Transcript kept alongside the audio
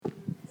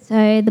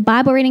So the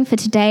Bible reading for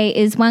today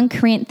is 1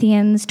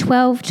 Corinthians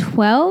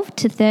 12:12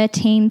 to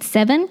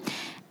 13:7.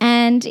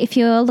 And if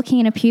you're looking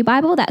in a Pew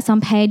Bible, that's on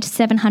page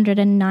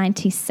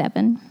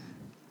 797.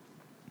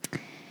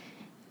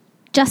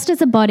 Just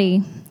as a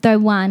body, though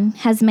one,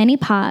 has many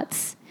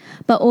parts,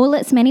 but all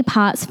its many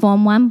parts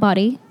form one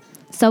body,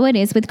 so it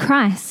is with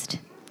Christ.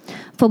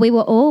 For we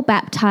were all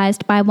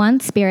baptized by one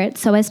Spirit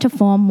so as to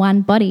form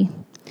one body.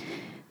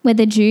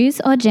 Whether Jews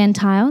or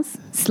Gentiles,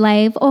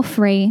 slave or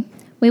free,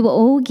 we were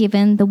all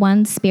given the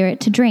one Spirit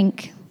to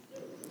drink.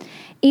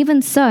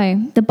 Even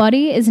so, the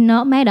body is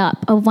not made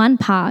up of one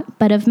part,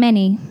 but of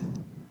many.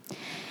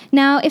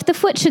 Now, if the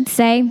foot should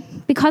say,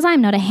 "Because I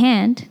am not a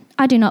hand,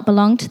 I do not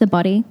belong to the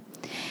body,"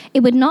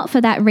 it would not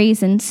for that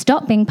reason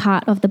stop being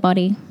part of the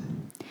body.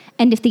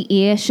 And if the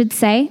ear should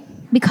say,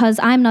 "Because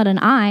I am not an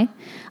eye,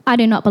 I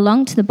do not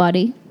belong to the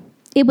body,"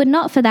 it would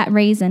not for that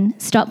reason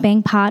stop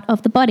being part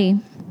of the body.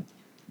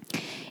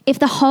 If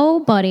the whole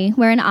body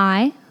were an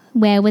eye,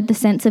 where would the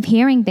sense of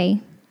hearing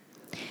be?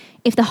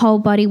 If the whole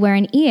body were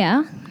an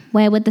ear,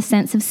 where would the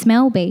sense of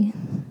smell be?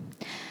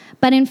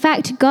 But in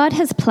fact, God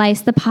has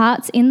placed the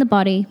parts in the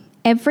body,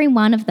 every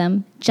one of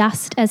them,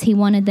 just as he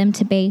wanted them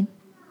to be.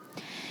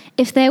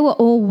 If they were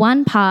all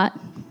one part,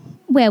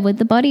 where would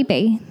the body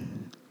be?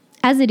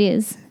 As it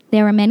is,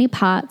 there are many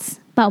parts,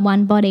 but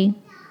one body.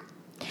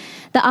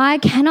 The eye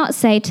cannot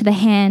say to the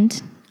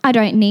hand, "I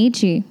don't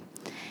need you,"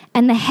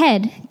 and the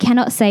head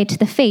cannot say to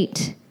the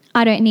feet,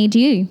 "I don't need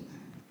you."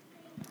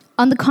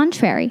 On the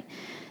contrary,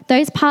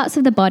 those parts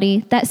of the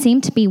body that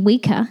seem to be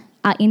weaker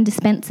are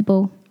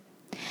indispensable.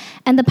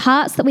 And the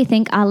parts that we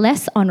think are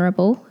less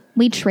honourable,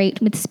 we treat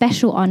with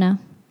special honour.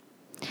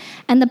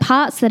 And the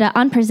parts that are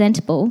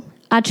unpresentable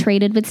are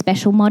treated with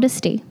special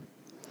modesty,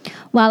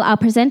 while our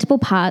presentable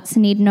parts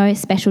need no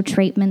special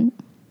treatment.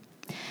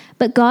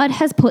 But God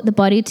has put the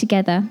body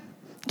together,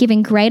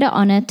 giving greater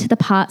honour to the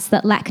parts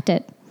that lacked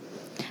it,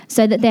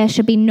 so that there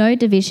should be no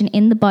division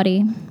in the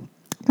body,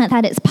 but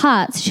that its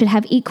parts should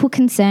have equal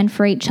concern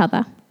for each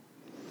other.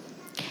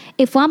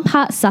 If one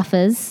part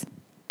suffers,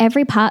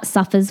 every part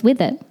suffers with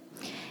it.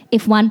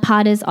 If one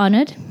part is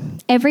honoured,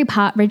 every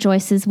part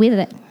rejoices with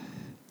it.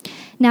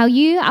 Now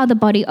you are the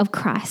body of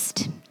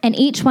Christ, and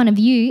each one of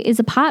you is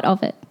a part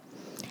of it.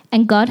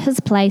 And God has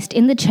placed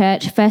in the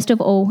church, first of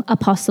all,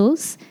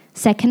 apostles,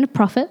 second,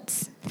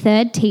 prophets,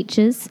 third,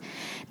 teachers,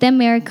 then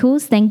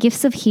miracles, then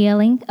gifts of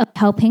healing, of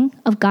helping,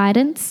 of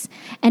guidance,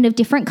 and of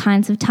different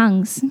kinds of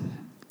tongues.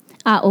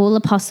 Are all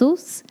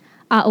apostles?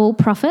 Are all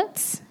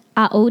prophets?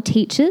 Are all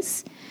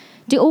teachers?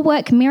 Do all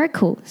work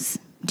miracles?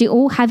 Do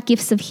all have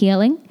gifts of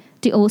healing?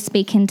 Do all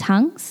speak in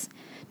tongues?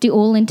 Do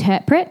all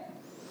interpret?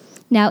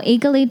 Now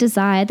eagerly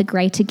desire the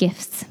greater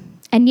gifts,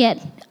 and yet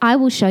I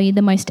will show you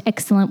the most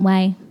excellent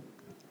way.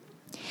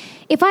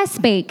 If I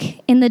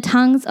speak in the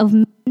tongues of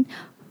men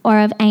or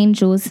of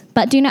angels,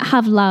 but do not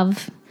have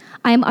love,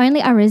 I am only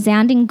a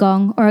resounding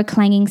gong or a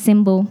clanging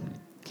cymbal.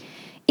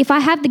 If I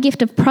have the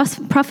gift of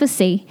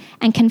prophecy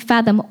and can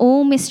fathom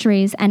all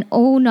mysteries and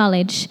all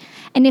knowledge,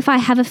 and if I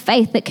have a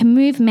faith that can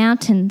move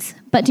mountains,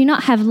 but do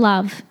not have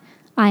love,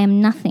 I am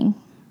nothing.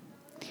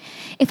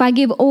 If I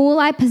give all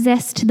I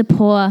possess to the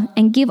poor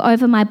and give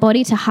over my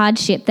body to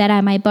hardship that I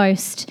may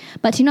boast,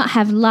 but do not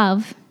have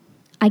love,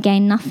 I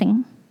gain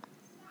nothing.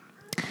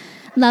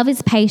 Love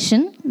is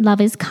patient,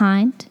 love is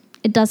kind,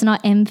 it does not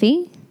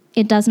envy,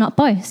 it does not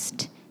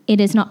boast, it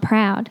is not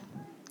proud.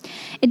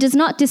 It does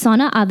not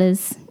dishonour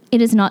others,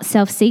 it is not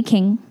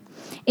self-seeking,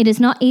 it is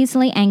not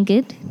easily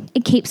angered,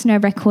 it keeps no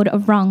record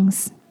of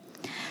wrongs.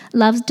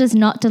 Love does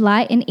not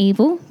delight in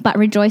evil, but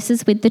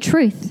rejoices with the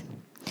truth.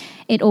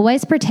 It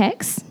always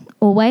protects,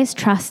 always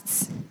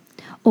trusts,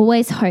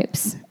 always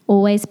hopes,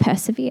 always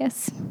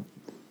perseveres.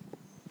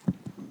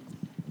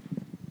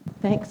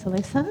 Thanks,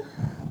 Alyssa.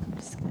 I'm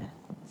just going to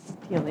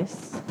steal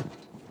this.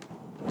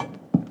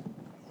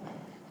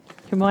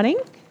 Good morning.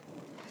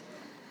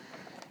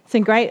 It's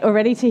been great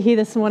already to hear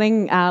this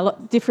morning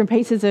different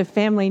pieces of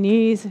family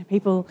news,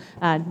 people,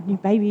 new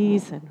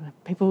babies and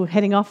people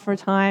heading off for a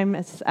time.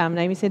 As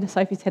Naomi said,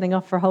 Sophie's heading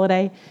off for a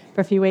holiday for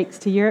a few weeks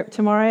to Europe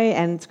tomorrow,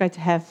 and it's great to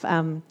have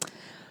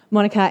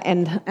Monica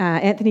and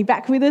Anthony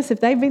back with us if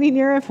they've been in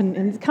Europe,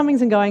 and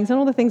comings and goings and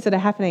all the things that are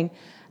happening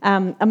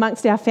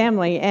amongst our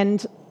family,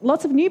 and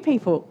lots of new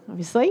people,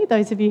 obviously,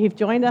 those of you who've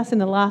joined us in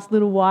the last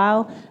little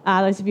while,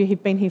 those of you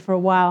who've been here for a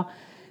while.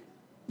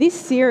 This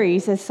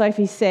series, as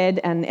Sophie said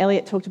and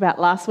Elliot talked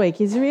about last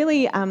week, is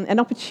really an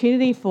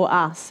opportunity for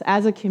us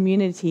as a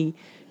community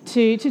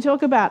to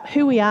talk about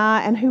who we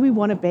are and who we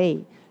want to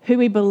be, who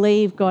we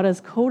believe God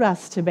has called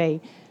us to be,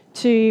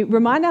 to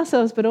remind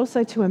ourselves but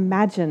also to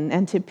imagine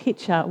and to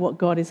picture what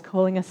God is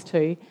calling us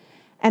to,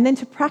 and then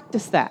to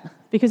practice that,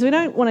 because we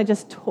don't want to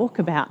just talk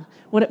about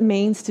what it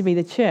means to be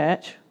the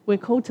church. We're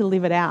called to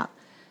live it out.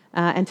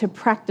 And to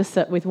practice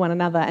it with one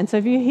another. And so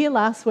if you were here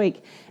last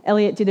week,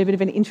 Elliot did a bit of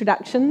an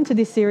introduction to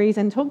this series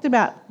and talked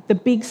about the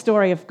big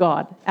story of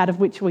God out of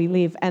which we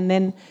live, and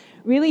then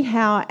really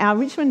how our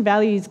Richmond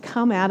values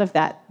come out of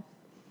that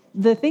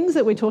the things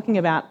that we're talking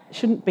about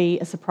shouldn't be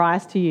a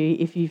surprise to you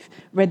if you've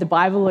read the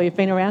Bible or you've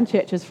been around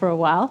churches for a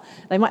while.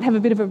 They might have a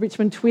bit of a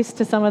Richmond twist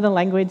to some of the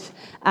language,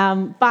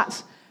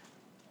 but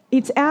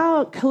it's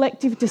our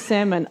collective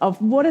discernment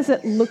of what does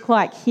it look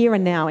like here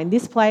and now, in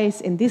this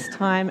place, in this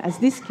time, as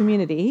this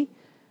community,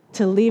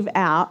 to live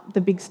out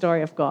the big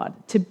story of God,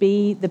 to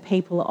be the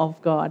people of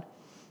God.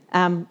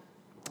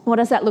 What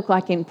does that look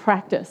like in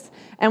practice?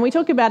 And we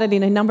talk about it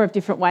in a number of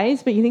different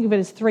ways, but you think of it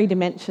as 3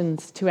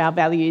 dimensions to our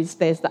values.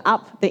 There's the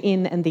up, the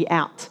in, and the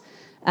out.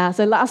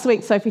 So last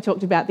week, Sophie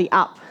talked about the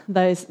up,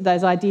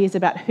 those ideas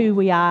about who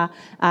we are,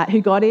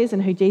 who God is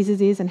and who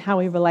Jesus is and how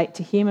we relate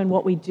to him and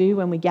what we do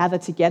when we gather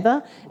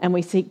together and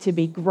we seek to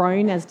be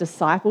grown as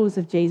disciples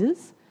of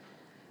Jesus.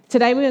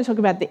 Today we're going to talk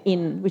about the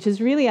in, which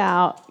is really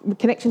our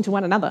connection to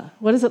one another.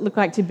 What does it look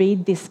like to be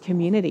this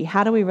community?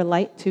 How do we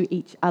relate to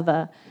each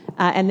other?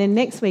 And then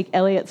next week,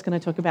 Elliot's going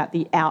to talk about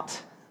the out,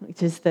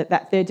 which is that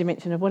 3rd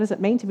dimension of what does it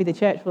mean to be the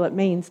church? Well, it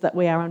means that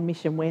we are on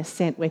mission, we're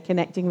sent, we're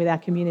connecting with our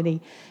community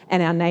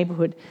and our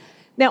neighbourhood.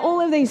 Now,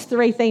 all of these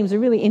 3 themes are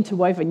really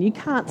interwoven. You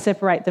can't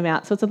separate them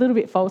out, so it's a little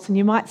bit false, and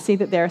you might see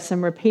that there are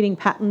some repeating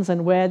patterns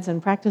and words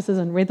and practices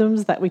and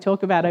rhythms that we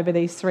talk about over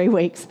these 3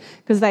 weeks,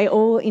 because they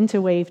all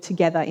interweave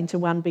together into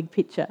one big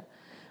picture.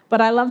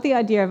 But I love the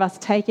idea of us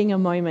taking a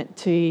moment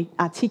to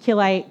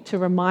articulate, to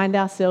remind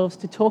ourselves,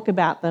 to talk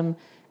about them,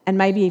 and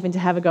maybe even to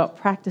have a go at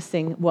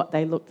practicing what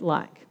they looked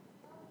like.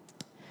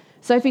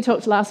 Sophie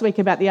talked last week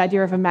about the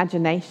idea of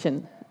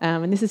imagination,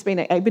 and this has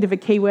been a bit of a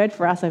key word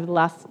for us over the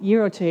last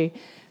year or two.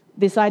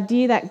 This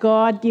idea that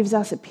God gives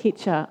us a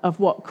picture of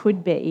what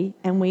could be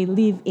and we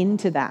live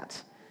into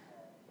that.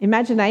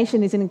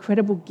 Imagination is an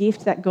incredible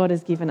gift that God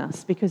has given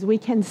us because we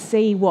can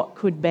see what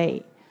could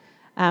be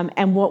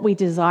and what we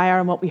desire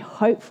and what we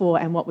hope for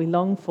and what we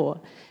long for.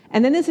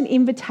 And then there's an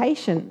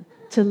invitation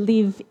to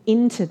live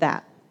into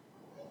that.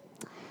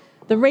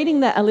 The reading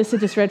that Alyssa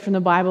just read from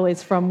the Bible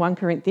is from 1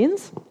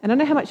 Corinthians. I don't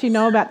know how much you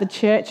know about the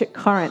church at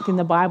Corinth in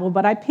the Bible,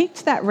 but I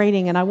picked that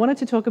reading and I wanted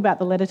to talk about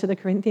the letter to the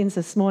Corinthians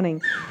this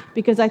morning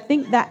because I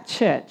think that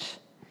church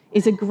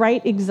is a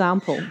great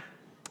example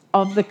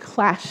of the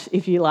clash,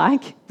 if you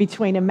like,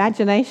 between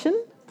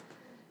imagination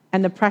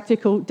and the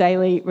practical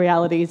daily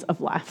realities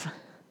of life.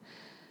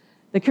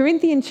 The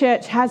Corinthian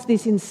church has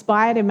this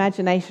inspired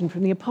imagination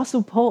from the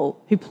Apostle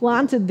Paul, who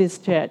planted this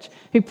church,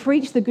 who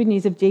preached the good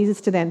news of Jesus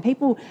to them.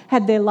 People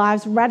had their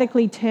lives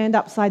radically turned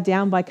upside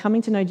down by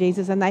coming to know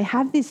Jesus, and they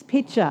have this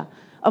picture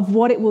of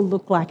what it will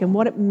look like and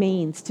what it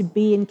means to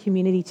be in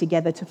community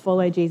together, to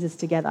follow Jesus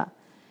together.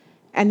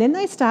 And then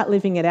they start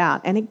living it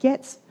out, and it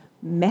gets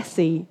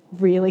messy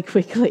really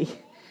quickly.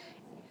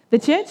 The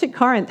church at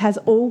Corinth has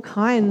all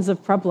kinds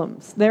of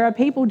problems. There are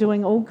people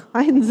doing all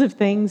kinds of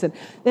things, and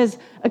there's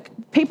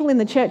people in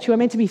the church who are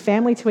meant to be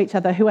family to each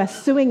other who are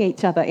suing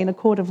each other in a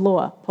court of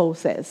law, Paul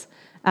says.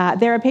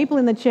 There are people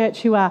in the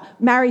church who are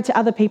married to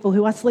other people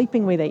who are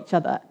sleeping with each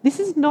other. This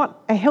is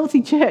not a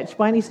healthy church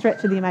by any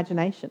stretch of the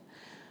imagination.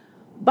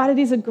 But it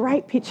is a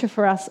great picture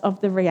for us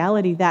of the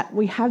reality that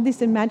we have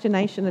this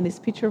imagination and this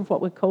picture of what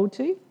we're called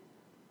to,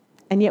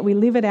 and yet we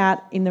live it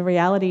out in the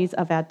realities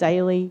of our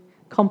daily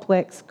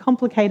complex,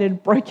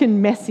 complicated,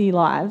 broken, messy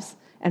lives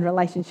and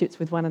relationships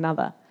with one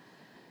another.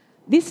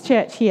 This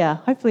church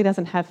here hopefully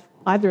doesn't have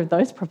either of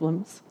those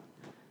problems.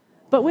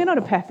 But we're not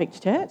a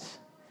perfect church.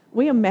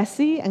 We are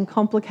messy and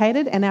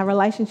complicated, and our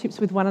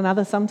relationships with one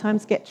another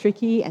sometimes get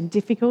tricky and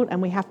difficult,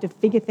 and we have to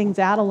figure things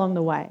out along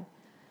the way.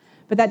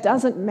 But that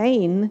doesn't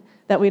mean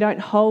that we don't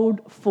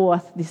hold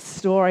forth this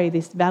story,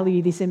 this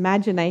value, this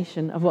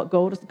imagination of what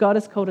God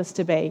has called us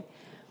to be.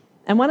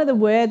 And one of the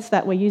words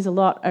that we use a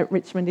lot at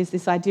Richmond is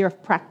this idea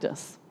of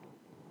practice.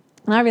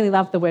 And I really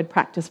love the word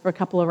practice for a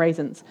couple of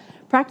reasons.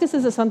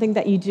 Practices are something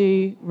that you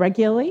do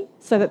regularly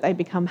so that they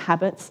become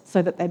habits,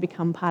 so that they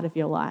become part of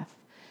your life.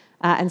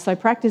 And so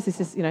practice is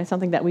just,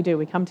 something that we do.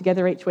 We come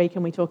together each week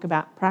and we talk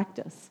about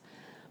practice.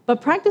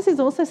 But practice is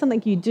also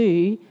something you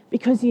do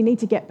because you need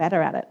to get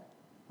better at it.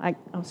 I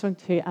was talking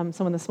to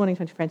someone this morning,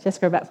 to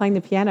Francesca, about playing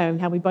the piano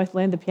and how we both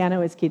learned the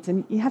piano as kids.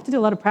 And you have to do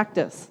a lot of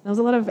practice. There was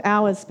a lot of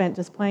hours spent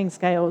just playing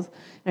scales,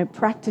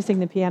 practicing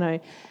the piano.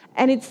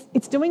 And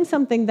it's doing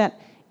something that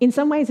in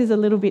some ways is a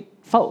little bit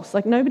false.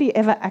 Like nobody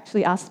ever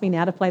actually asked me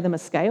now to play them a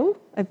scale.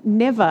 I've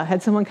never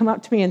had someone come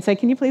up to me and say,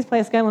 "Can you please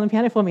play a scale on the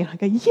piano for me?" And I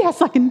go, "Yes,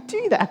 I can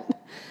do that."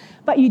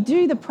 But you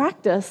do the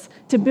practice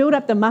to build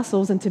up the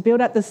muscles and to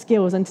build up the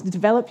skills and to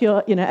develop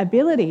your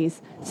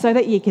abilities so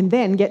that you can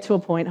then get to a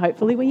point,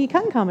 hopefully, where you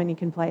can come and you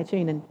can play a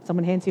tune and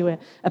someone hands you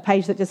a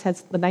page that just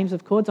has the names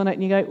of chords on it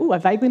and you go, "Ooh, I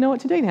vaguely know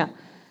what to do now."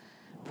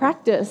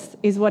 Practice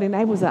is what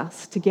enables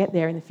us to get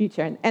there in the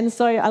future. And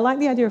so I like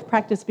the idea of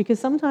practice because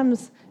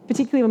sometimes,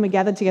 particularly when we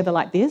gather together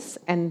like this,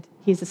 and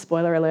here's a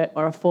spoiler alert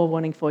or a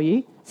forewarning for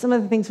you, some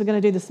of the things we're going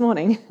to do this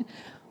morning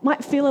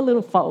might feel a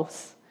little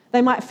false.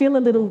 They might feel a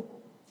little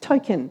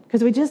token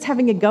because we're just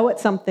having a go at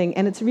something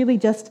and it's really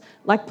just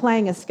like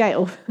playing a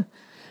scale.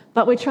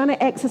 But we're trying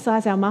to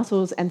exercise our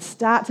muscles and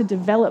start to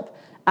develop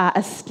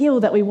a skill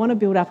that we want to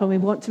build up and we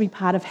want to be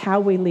part of how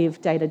we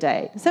live day to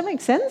day. Does that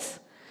make sense?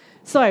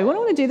 So what I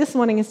want to do this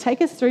morning is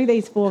take us through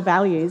these 4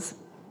 values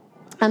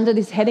under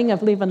this heading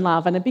of live and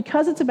love. And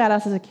because it's about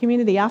us as a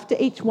community, after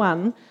each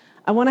one,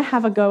 I want to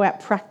have a go at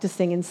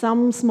practicing in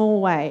some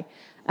small way.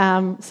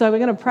 So we're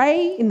going to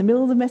pray in the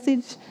middle of the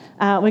message.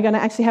 We're going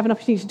to actually have an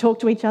opportunity to talk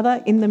to each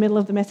other in the middle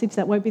of the message.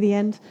 That won't be the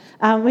end.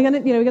 We're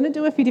going to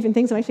do a few different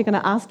things. I'm actually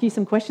going to ask you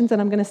some questions, and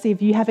I'm going to see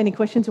if you have any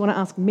questions you want to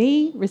ask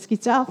me, risky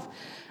stuff.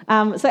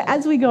 So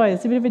as we go,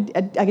 it's a bit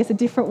of a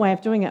different way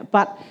of doing it,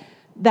 but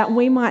that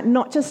we might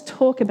not just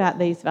talk about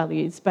these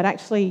values, but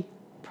actually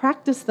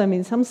practice them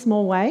in some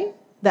small way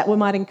that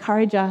might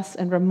encourage us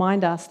and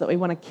remind us that we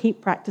want to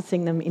keep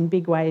practicing them in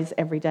big ways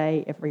every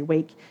day, every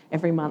week,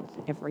 every month,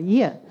 every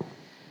year.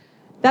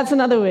 That's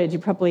another word you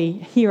probably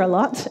hear a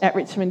lot at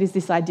Richmond, is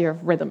this idea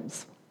of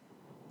rhythms.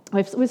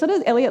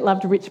 Elliot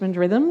loved Richmond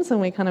rhythms,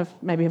 and we kind of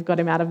maybe have got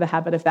him out of the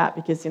habit of that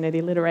because, the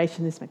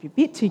alliteration is maybe a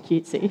bit too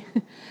cutesy.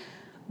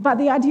 But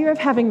the idea of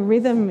having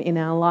rhythm in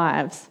our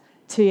lives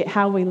to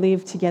how we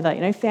live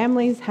together.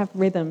 Families have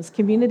rhythms,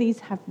 communities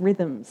have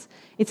rhythms.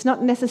 It's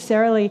not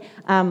necessarily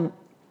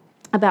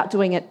about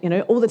doing it,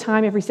 all the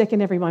time, every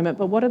second, every moment,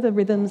 but what are the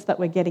rhythms that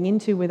we're getting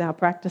into with our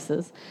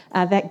practices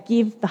that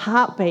give the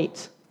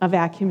heartbeat of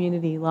our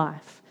community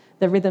life?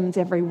 The rhythms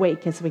every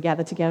week as we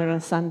gather together on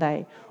a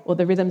Sunday, or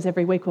the rhythms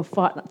every week or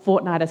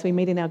fortnight as we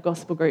meet in our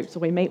gospel groups, or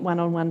we meet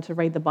one-on-one to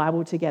read the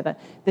Bible together.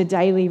 The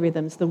daily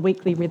rhythms, the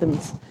weekly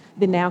rhythms,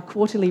 the now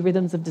quarterly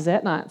rhythms of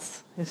dessert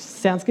nights. It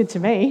sounds good to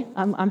me.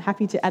 I'm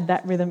happy to add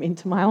that rhythm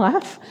into my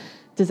life.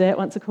 Dessert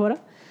once a quarter.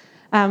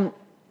 My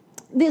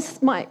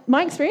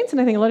experience, and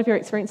I think a lot of your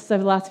experiences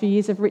over the last few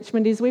years of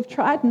Richmond, is we've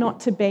tried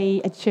not to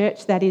be a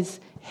church that is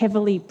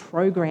heavily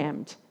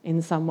programmed in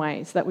some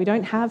ways, that we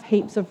don't have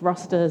heaps of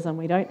rosters and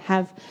we don't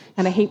have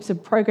heaps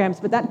of programs,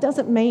 but that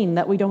doesn't mean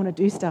that we don't want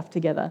to do stuff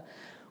together.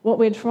 What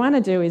we're trying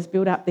to do is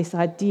build up this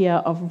idea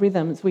of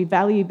rhythms. We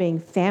value being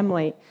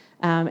family,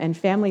 and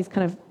families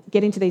kind of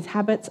get into these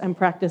habits and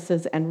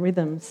practices and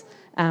rhythms.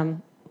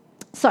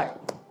 So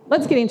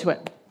let's get into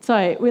it.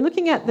 So we're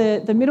looking at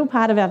the middle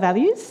part of our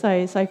values.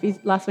 So Sophie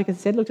last week, as I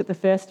said, looked at the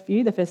first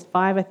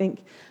 5, I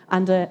think,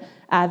 under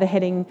the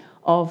heading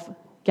of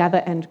gather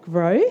and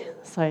grow.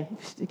 So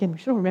again, we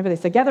should all remember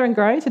this. So gather and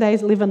grow.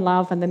 Today's live and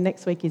love, and then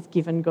next week is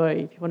give and go,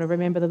 if you want to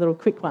remember the little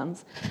quick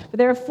ones. But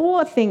there are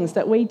 4 things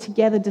that we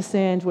together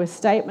discerned were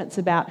statements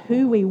about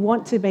who we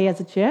want to be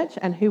as a church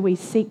and who we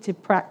seek to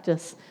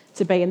practice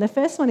to be. And the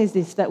first one is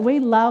this, that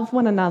we love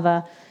one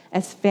another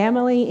as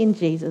family in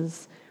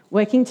Jesus,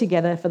 working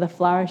together for the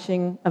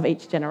flourishing of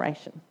each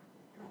generation.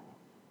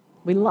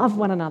 We love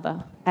one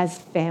another as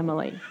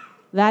family.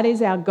 That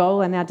is our goal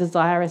and our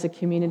desire as a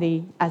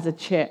community, as a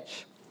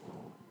church.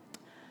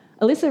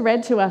 Alyssa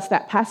read to us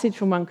that passage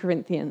from 1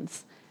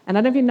 Corinthians. And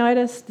I don't know if you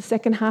noticed, the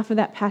second half of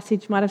that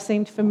passage might have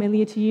seemed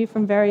familiar to you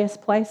from various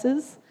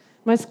places.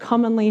 Most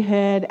commonly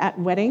heard at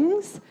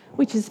weddings,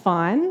 which is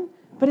fine,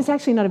 but it's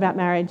actually not about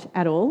marriage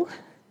at all.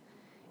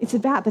 It's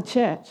about the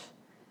church.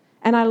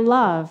 And I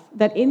love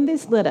that in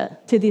this letter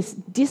to this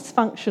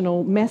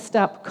dysfunctional, messed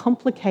up,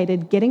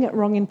 complicated, getting it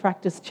wrong in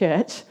practice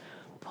church,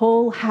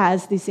 Paul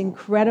has this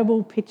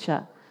incredible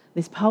picture,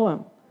 this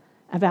poem,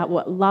 about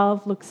what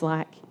love looks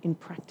like in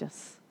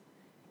practice.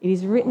 It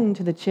is written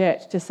to the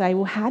church to say,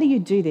 well, how do you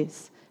do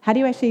this? How do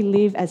you actually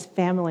live as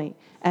family,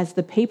 as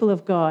the people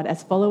of God,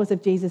 as followers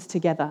of Jesus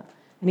together?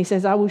 And he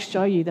says, I will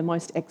show you the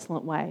most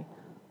excellent way.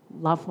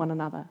 Love one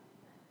another.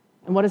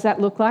 And what does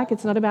that look like?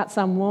 It's not about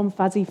some warm,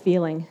 fuzzy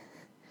feeling.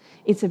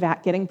 It's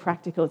about getting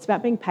practical. It's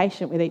about being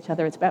patient with each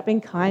other. It's about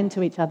being kind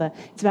to each other.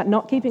 It's about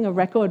not keeping a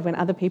record when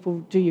other people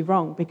do you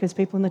wrong, because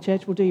people in the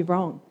church will do you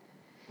wrong.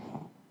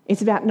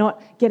 It's about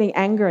not getting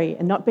angry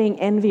and not being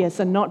envious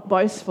and not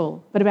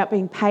boastful, but about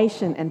being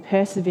patient and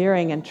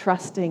persevering and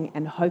trusting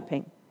and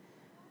hoping.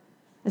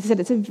 As I said,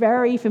 it's a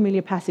very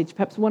familiar passage,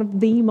 perhaps one of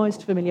the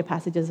most familiar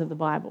passages of the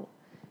Bible.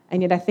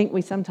 And yet I think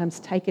we sometimes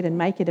take it and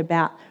make it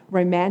about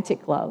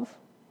romantic love,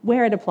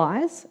 where it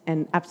applies,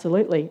 and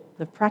absolutely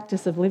the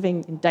practice of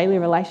living in daily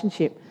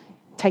relationship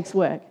takes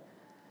work.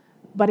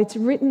 But it's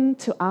written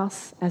to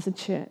us as a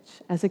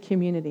church, as a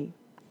community.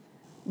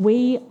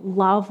 We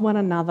love one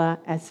another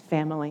as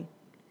family,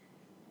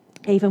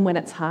 even when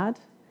it's hard,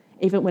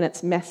 even when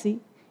it's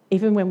messy,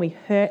 even when we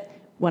hurt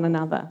one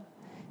another.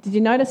 Did you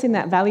notice in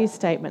that value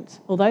statement,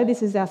 although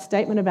this is our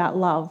statement about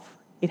love,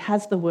 it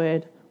has the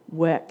word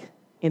work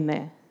in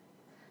there.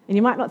 And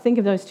you might not think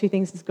of those 2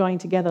 things as going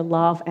together,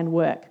 love and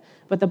work,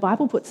 but the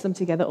Bible puts them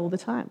together all the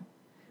time.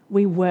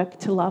 We work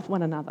to love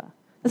one another.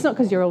 It's not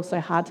because you're all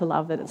so hard to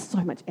love that it's so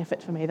much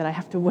effort for me that I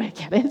have to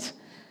work at it.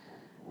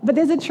 But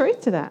there's a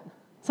truth to that.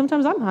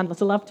 Sometimes I'm hard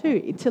to love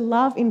too. To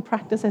love in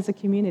practice as a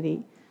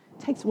community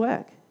takes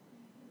work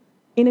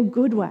in a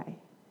good way,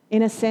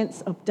 in a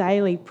sense of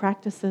daily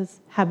practices,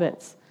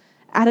 habits,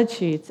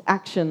 attitudes,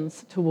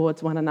 actions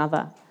towards one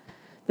another.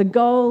 The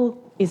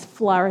goal is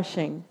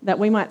flourishing, that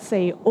we might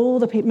see all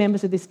the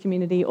members of this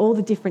community, all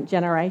the different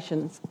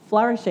generations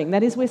flourishing.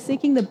 That is, we're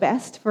seeking the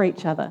best for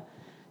each other,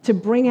 to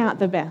bring out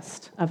the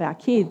best of our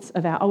kids,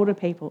 of our older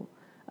people,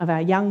 of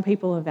our young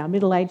people, of our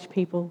middle-aged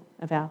people,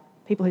 of our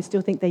people who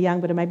still think they're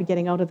young but are maybe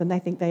getting older than they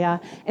think they are,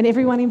 and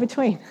everyone in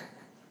between.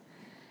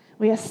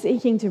 We are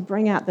seeking to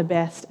bring out the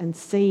best and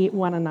see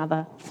one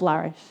another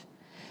flourish.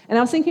 And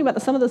I was thinking about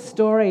some of the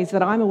stories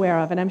that I'm aware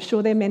of, and I'm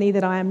sure there are many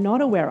that I am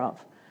not aware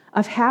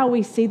of how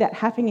we see that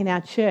happening in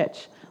our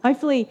church.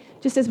 Hopefully,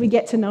 just as we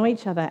get to know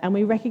each other and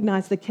we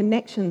recognise the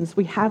connections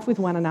we have with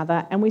one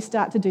another and we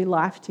start to do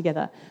life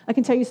together. I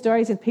can tell you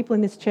stories of people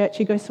in this church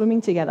who go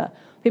swimming together,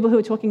 people who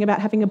are talking about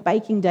having a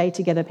baking day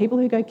together, people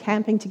who go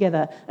camping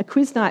together, a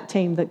quiz night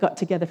team that got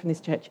together from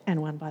this church,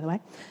 and one, by the way,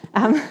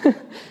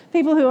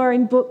 people who are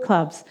in book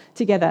clubs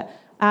together,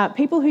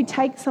 people who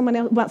take someone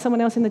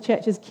else in the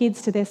church's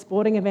kids to their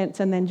sporting events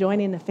and then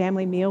join in a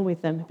family meal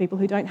with them, people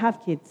who don't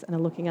have kids and are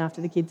looking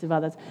after the kids of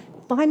others,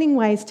 finding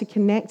ways to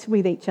connect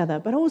with each other,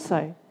 but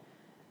also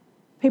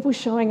people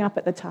showing up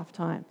at the tough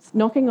times,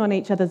 knocking on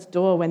each other's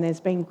door when there's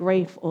been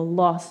grief or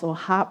loss or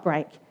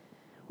heartbreak,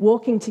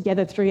 walking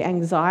together through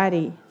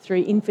anxiety,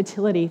 through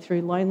infertility,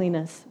 through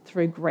loneliness,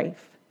 through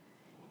grief.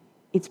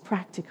 It's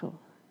practical.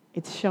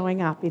 It's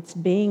showing up. It's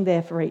being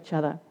there for each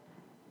other.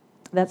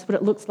 That's what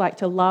it looks like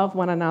to love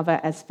one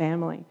another as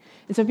family.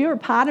 And so if you're a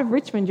part of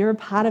Richmond, you're a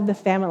part of the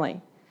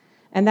family.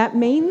 And that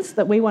means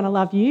that we want to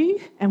love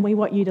you and we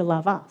want you to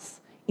love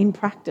us in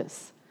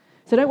practice.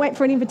 So don't wait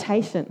for an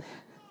invitation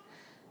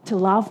to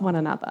love one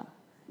another.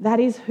 That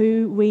is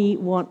who we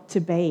want to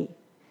be.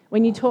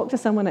 When you talk to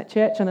someone at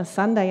church on a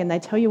Sunday and they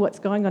tell you what's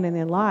going on in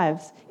their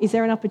lives, is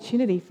there an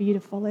opportunity for you to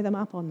follow them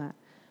up on that,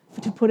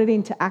 to put it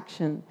into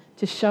action,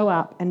 to show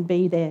up and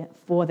be there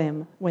for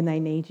them when they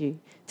need you,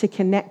 to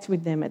connect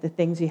with them at the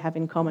things you have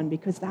in common,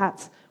 because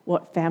that's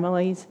what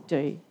families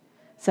do,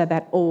 so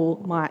that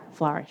all might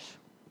flourish.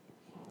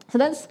 So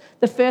that's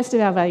the first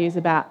of our values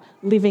about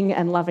living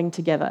and loving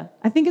together.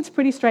 I think it's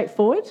pretty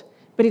straightforward,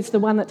 but it's the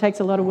one that takes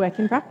a lot of work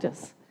in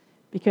practice,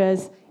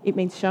 because it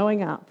means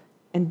showing up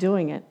and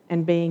doing it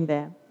and being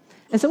there.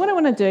 And so what I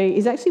want to do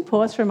is actually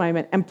pause for a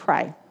moment and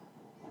pray.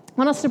 I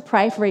want us to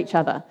pray for each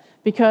other,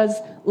 because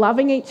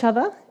loving each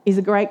other is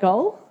a great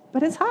goal,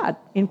 but it's hard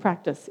in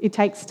practice. It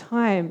takes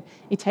time,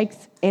 it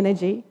takes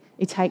energy,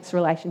 it takes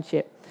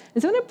relationship.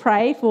 And so I'm going to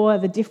pray for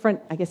the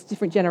different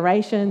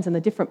generations and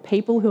the different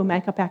people who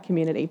make up our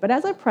community. But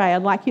as I pray,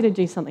 I'd like you to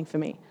do something for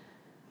me.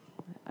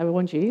 I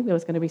warned you there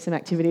was going to be some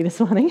activity this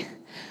morning.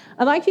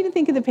 I'd like you to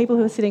think of the people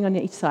who are sitting on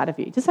each side of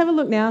you. Just have a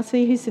look now,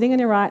 see who's sitting on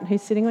your right and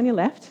who's sitting on your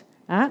left.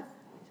 All right?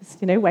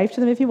 Just, wave to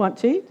them if you want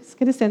to. Just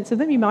get a sense of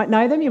them. You might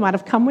know them, you might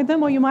have come with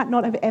them, or you might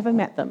not have ever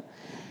met them.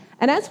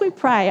 And as we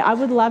pray, I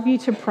would love you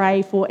to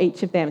pray for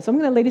each of them. So I'm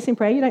going to lead us in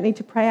prayer. You don't need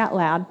to pray out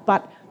loud,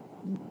 but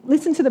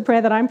listen to the prayer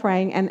that I'm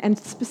praying and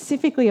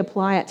specifically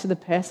apply it to the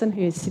person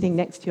who is sitting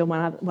next to you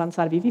on one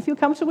side of you. If you feel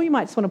comfortable, you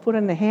might just want to put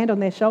a hand on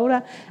their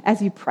shoulder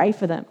as you pray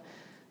for them,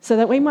 so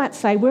that we might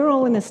say, we're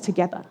all in this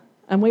together,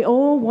 and we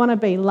all want to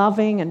be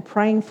loving and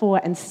praying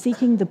for and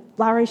seeking the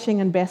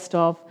flourishing and best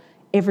of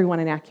everyone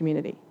in our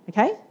community,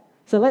 okay?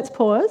 So let's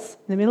pause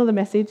in the middle of the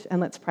message and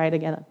let's pray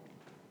together.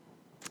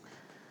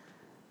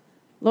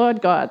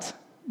 Lord God,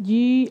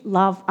 you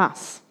love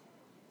us,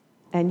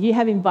 and you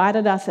have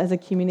invited us as a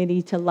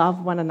community to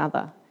love one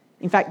another.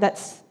 In fact,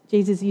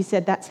 Jesus, you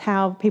said that's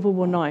how people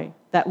will know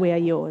that we are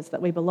yours,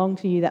 that we belong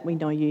to you, that we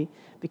know you,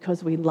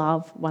 because we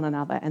love one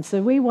another. And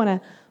so we want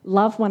to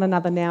love one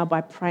another now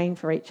by praying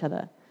for each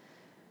other,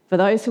 for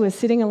those who are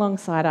sitting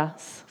alongside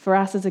us, for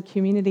us as a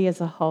community as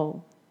a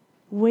whole.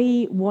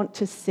 We want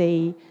to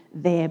see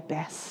their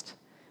best.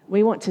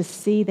 We want to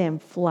see them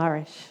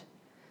flourish.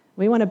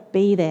 We want to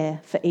be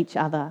there for each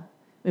other.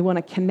 We want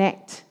to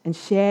connect and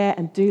share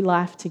and do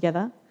life together.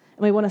 And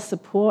we want to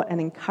support and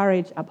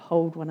encourage,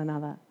 uphold one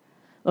another.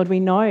 Lord, we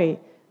know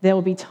there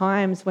will be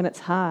times when it's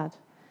hard,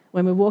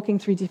 when we're walking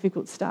through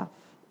difficult stuff,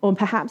 or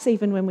perhaps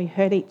even when we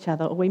hurt each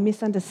other or we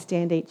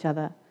misunderstand each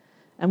other.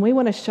 And we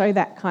want to show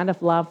that kind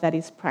of love that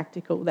is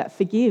practical, that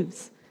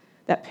forgives,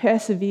 that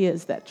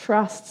perseveres, that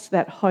trusts,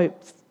 that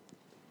hopes,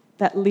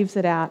 that lives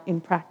it out in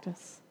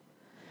practice.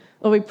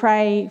 Lord, we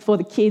pray for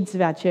the kids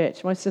of our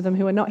church. Most of them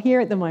who are not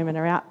here at the moment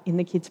are out in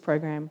the kids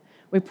program.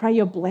 We pray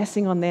your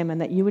blessing on them and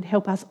that you would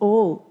help us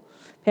all,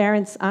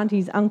 parents,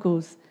 aunties,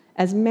 uncles,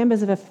 as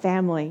members of a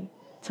family,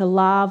 to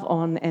love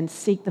on and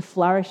seek the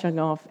flourishing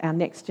of our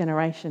next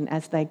generation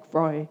as they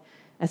grow,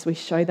 as we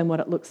show them what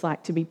it looks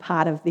like to be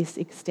part of this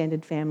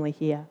extended family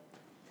here.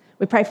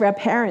 We pray for our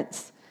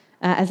parents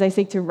as they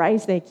seek to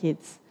raise their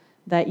kids,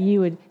 that you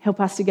would help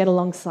us to get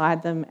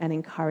alongside them and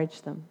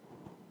encourage them.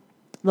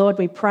 Lord,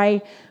 we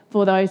pray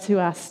for those who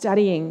are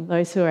studying,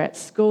 those who are at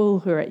school,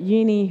 who are at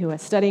uni, who are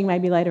studying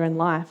maybe later in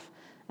life,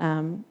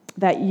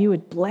 that you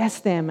would bless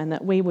them and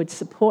that we would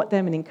support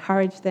them and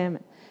encourage them,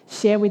 and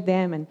share with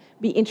them and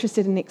be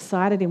interested and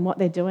excited in what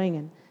they're doing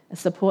and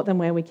support them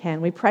where we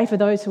can. We pray for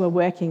those who are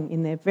working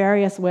in their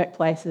various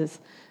workplaces,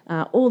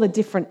 all the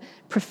different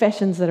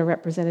professions that are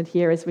represented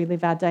here as we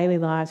live our daily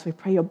lives. We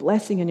pray your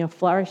blessing and your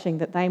flourishing,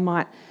 that they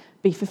might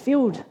be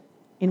fulfilled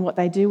in what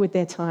they do with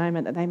their time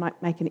and that they might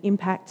make an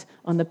impact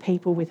on the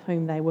people with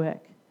whom they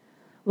work.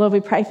 Lord,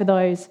 we pray for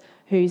those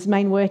whose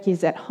main work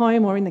is at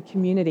home or in the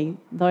community,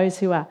 those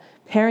who are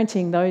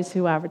parenting, those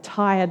who are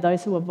retired,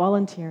 those who are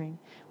volunteering,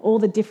 all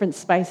the different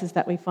spaces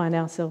that we find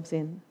ourselves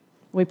in.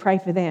 We pray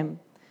for them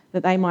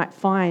that they might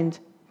find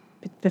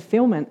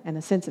fulfillment and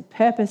a sense of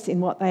purpose in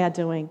what they are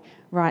doing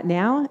right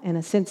now and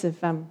a sense of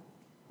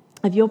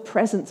your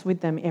presence with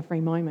them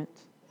every moment.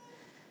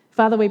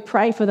 Father, we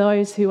pray for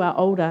those who are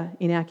older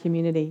in our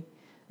community,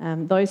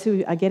 those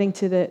who are getting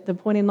to the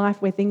point in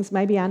life where things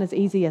maybe aren't as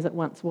easy as it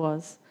once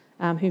was,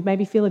 who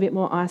maybe feel a bit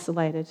more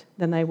isolated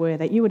than they were,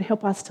 that you would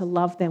help us to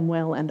love them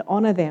well and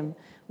honour them,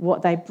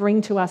 what they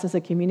bring to us as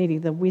a community,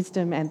 the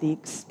wisdom and the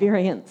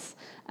experience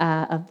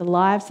of the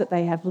lives that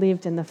they have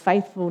lived and the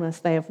faithfulness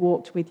they have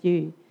walked with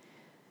you.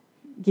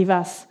 Give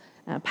us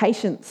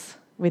patience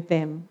with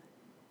them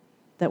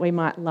that we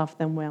might love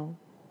them well.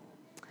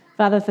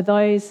 Father, for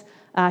those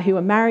who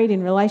are married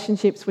in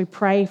relationships, we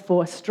pray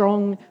for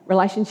strong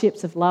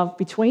relationships of love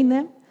between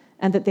them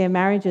and that their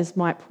marriages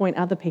might point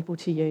other people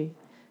to you,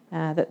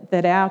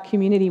 that our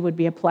community would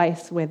be a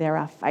place where there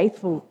are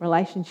faithful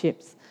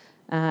relationships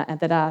and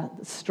that are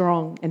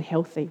strong and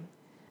healthy.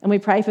 And we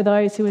pray for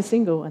those who are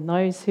single and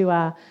those who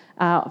are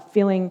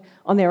feeling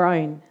on their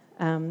own,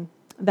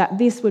 that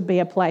this would be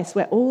a place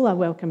where all are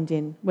welcomed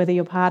in, whether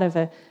you're part of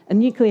a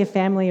nuclear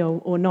family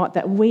or not,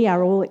 that we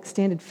are all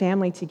extended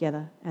family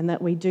together and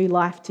that we do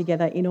life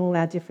together in all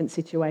our different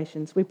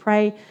situations. We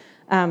pray,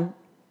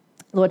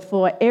 Lord,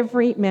 for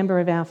every member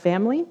of our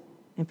family,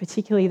 and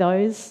particularly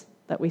those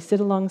that we sit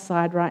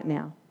alongside right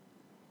now.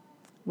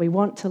 We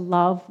want to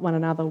love one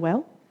another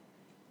well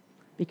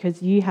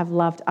because you have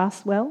loved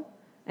us well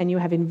and you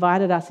have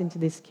invited us into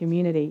this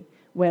community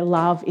where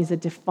love is a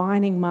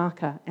defining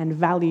marker and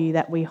value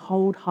that we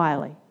hold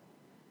highly.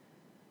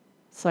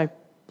 So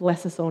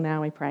bless us all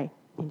now, we pray,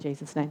 in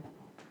Jesus' name.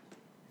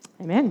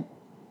 Amen.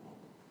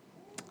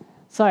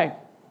 So,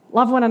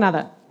 love one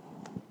another.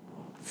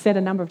 Said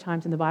a number of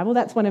times in the Bible.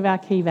 That's one of our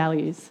key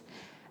values.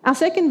 Our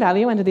second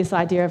value under this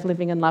idea of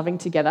living and loving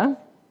together,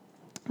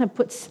 it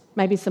puts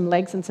maybe some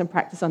legs and some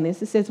practice on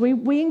this. It says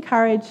we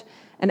encourage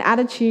an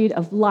attitude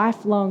of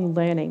lifelong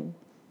learning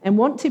and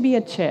want to be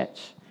a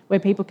church where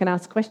people can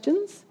ask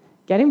questions,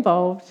 get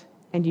involved,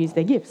 and use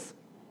their gifts.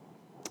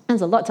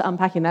 There's a lot to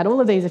unpack in that.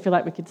 All of these, I feel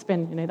like we could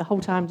spend the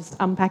whole time just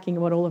unpacking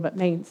what all of it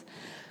means.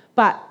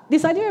 But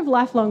this idea of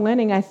lifelong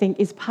learning, I think,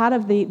 is part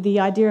of the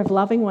idea of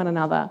loving one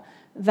another,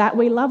 that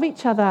we love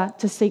each other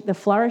to seek the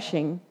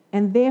flourishing,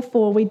 and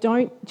therefore we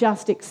don't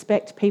just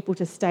expect people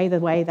to stay the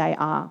way they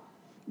are.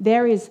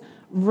 There is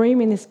room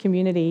in this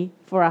community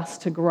for us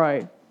to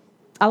grow.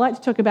 I like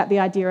to talk about the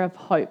idea of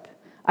hope.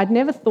 I'd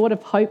never thought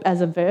of hope as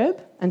a verb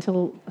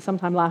until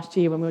sometime last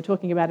year when we were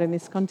talking about it in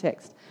this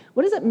context.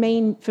 What does it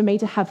mean for me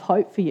to have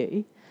hope for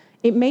you?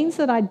 It means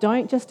that I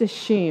don't just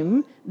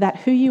assume that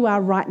who you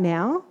are right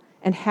now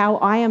and how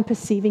I am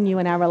perceiving you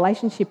and our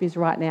relationship is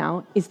right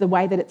now is the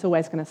way that it's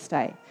always going to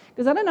stay.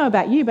 Because I don't know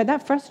about you, but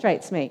that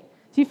frustrates me.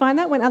 Do you find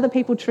that when other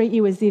people treat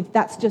you as if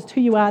that's just who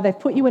you are, they've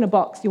put you in a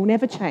box, you'll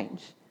never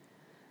change?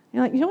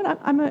 You're like, you know what,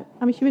 I'm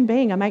a human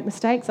being. I make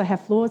mistakes, I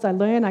have flaws, I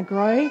learn, I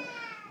grow.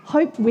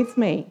 Hope with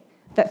me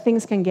that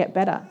things can get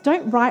better.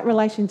 Don't write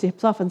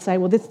relationships off and say,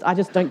 well, I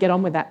just don't get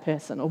on with that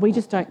person, or we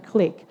just don't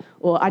click,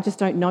 or I just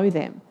don't know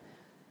them.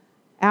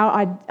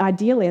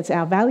 Ideally, it's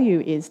our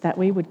value is that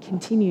we would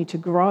continue to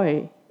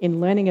grow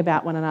in learning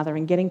about one another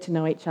and getting to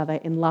know each other,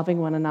 in loving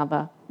one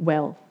another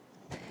well.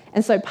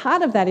 And so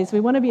part of that is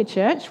we want to be a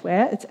church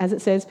where, as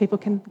it says, people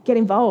can get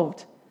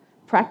involved,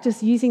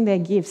 practice using their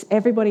gifts.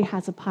 Everybody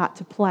has a part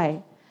to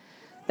play.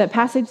 That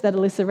passage that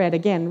Alyssa read,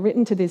 again,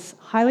 written to this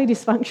highly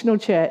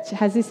dysfunctional church,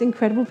 has this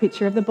incredible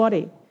picture of the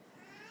body.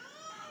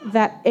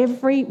 That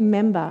every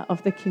member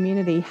of the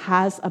community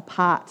has a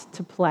part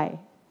to play.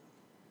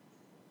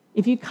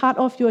 If you cut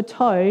off your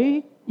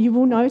toe, you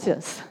will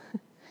notice.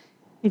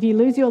 If you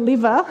lose your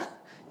liver,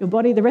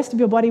 the rest of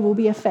your body will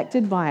be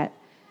affected by it.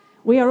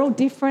 We are all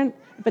different,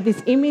 but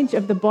this image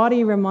of the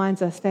body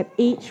reminds us that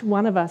each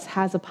one of us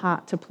has a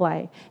part to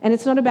play. And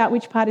it's not about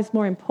which part is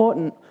more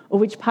important or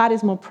which part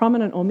is more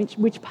prominent or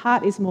which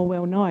part is more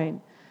well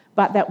known,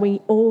 but that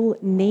we all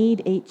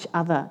need each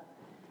other.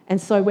 And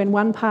so when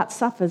one part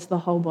suffers, the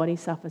whole body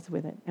suffers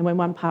with it. And when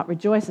one part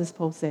rejoices,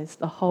 Paul says,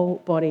 the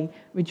whole body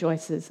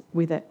rejoices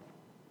with it.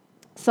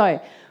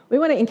 So we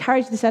want to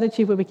encourage this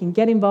attitude where we can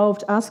get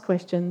involved, ask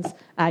questions,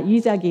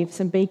 use our gifts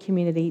and be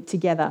community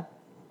together.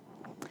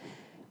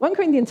 1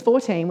 Corinthians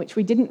 14, which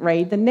we didn't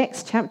read, the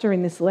next chapter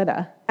in this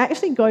letter,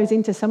 actually goes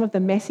into some of the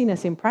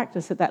messiness in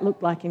practice that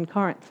looked like in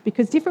Corinth,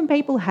 because different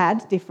people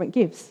had different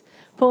gifts.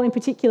 Paul in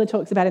particular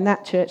talks about in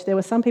that church, there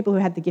were some people who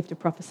had the gift of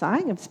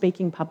prophesying, of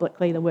speaking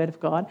publicly the word of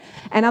God,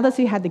 and others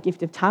who had the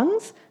gift of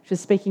tongues, which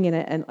was speaking in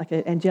an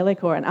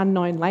angelic or an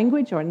unknown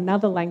language or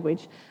another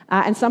language,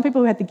 and some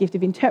people who had the gift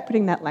of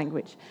interpreting that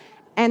language.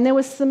 And there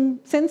was some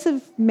sense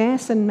of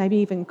mess and maybe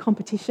even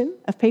competition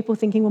of people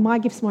thinking, well, my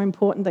gift's more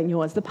important than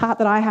yours. The part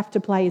that I have to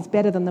play is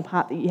better than the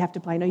part that you have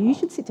to play. No, you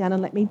should sit down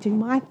and let me do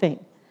my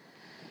thing.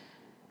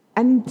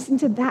 And it's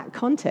into that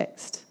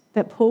context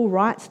that Paul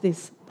writes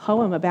this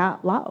poem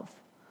about love.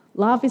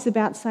 Love is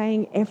about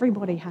saying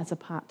everybody has a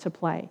part to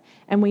play,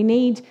 and we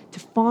need to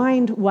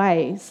find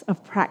ways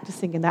of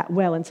practicing in that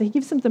well. And so he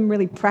gives them some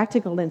really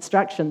practical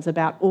instructions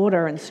about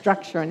order and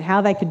structure and how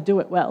they could do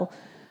it well.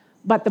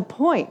 But the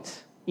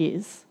point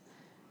is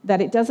that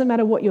it doesn't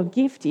matter what your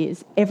gift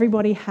is,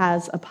 everybody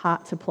has a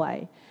part to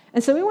play.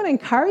 And so we want to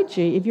encourage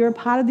you, if you're a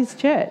part of this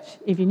church,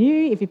 if you're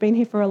new, if you've been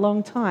here for a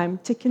long time,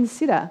 to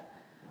consider,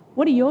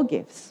 what are your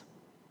gifts?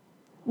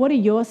 What are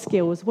your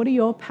skills? What are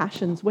your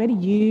passions? Where do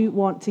you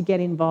want to get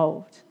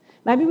involved?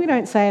 Maybe we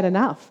don't say it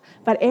enough,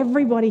 but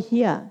everybody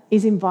here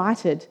is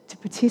invited to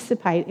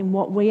participate in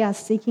what we are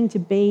seeking to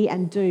be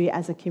and do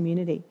as a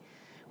community.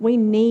 We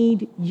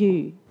need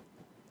you.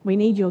 We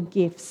need your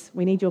gifts.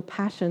 We need your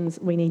passions.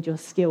 We need your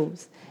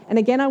skills. And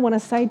again, I want to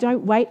say,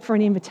 don't wait for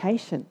an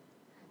invitation.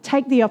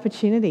 Take the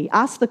opportunity.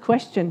 Ask the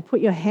question. Put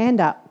your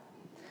hand up.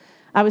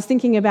 I was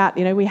thinking about,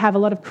 we have a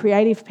lot of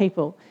creative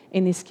people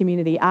in this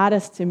community,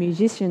 artists and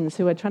musicians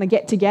who are trying to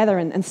get together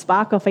and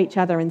spark off each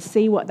other and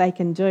see what they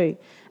can do.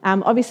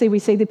 Obviously, we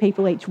see the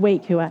people each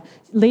week who are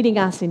leading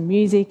us in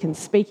music and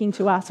speaking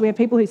to us. We have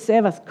people who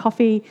serve us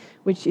coffee,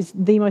 which is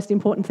the most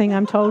important thing,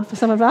 I'm told, for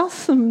some of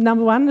us.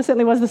 Number one, it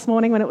certainly was this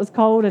morning when it was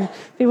cold and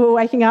people were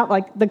waking up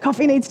like, the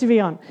coffee needs to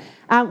be on.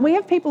 We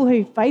have people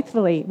who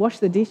faithfully wash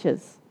the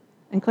dishes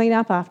and clean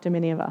up after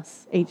many of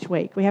us each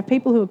week. We have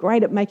people who are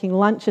great at making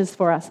lunches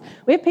for us.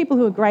 We have people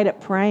who are great at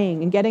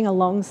praying and getting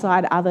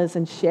alongside others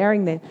and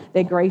sharing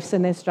their griefs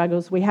and their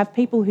struggles. We have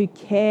people who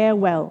care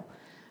well,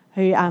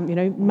 who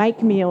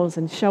make meals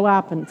and show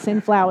up and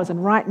send flowers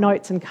and write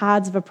notes and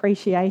cards of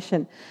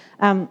appreciation.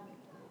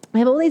 We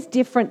have all these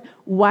different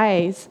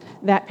ways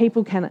that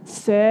people can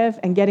serve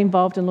and get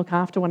involved and look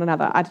after one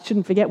another. I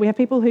shouldn't forget, we have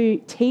people who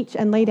teach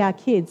and lead our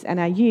kids and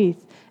our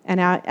youth and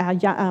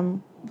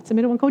our what's the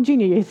middle one called?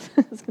 Junior youth.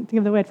 I was going to think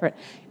of the word for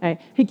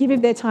it. Who give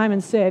of their time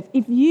and serve.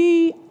 If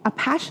you are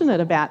passionate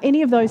about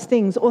any of those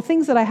things, or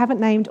things that I haven't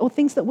named, or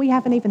things that we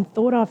haven't even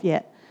thought of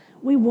yet,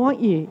 we want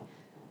you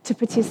to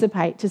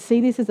participate, to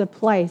see this as a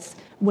place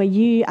where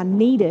you are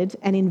needed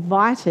and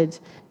invited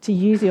to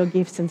use your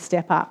gifts and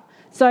step up.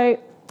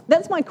 So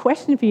that's my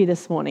question for you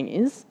this morning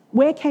is,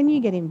 where can you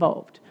get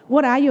involved?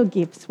 What are your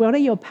gifts? What are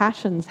your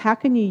passions? How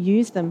can you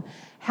use them?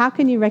 How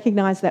can you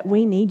recognise that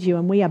we need you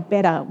and we are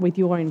better with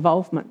your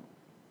involvement?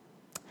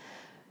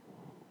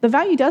 The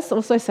value does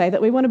also say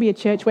that we want to be a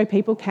church where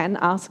people can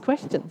ask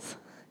questions.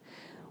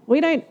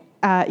 We don't,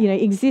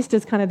 exist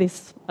as kind of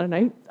this,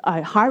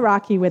 a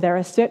hierarchy where there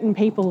are certain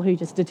people who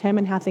just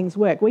determine how things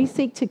work. We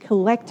seek to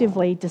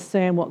collectively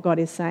discern what God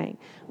is saying.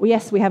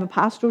 Yes, we have a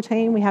pastoral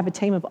team, we have a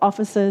team of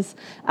officers,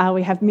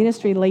 we have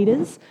ministry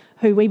leaders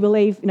who we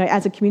believe,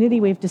 as a community,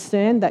 we've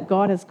discerned that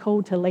God has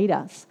called to lead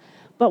us.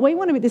 But we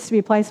want this to be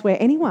a place where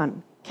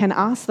anyone can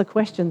ask the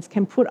questions,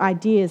 can put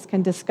ideas,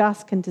 can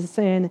discuss, can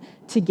discern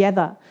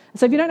together.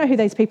 So if you don't know who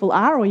these people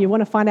are, or you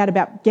want to find out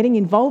about getting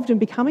involved and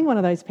becoming one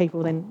of those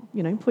people, then,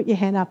 put your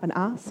hand up and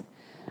ask.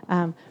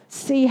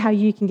 See how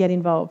you can get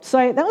involved.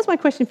 So that was my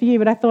question for you,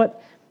 but I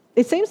thought,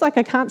 it seems like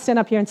I can't stand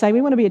up here and say,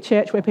 we want to be a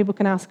church where people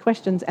can ask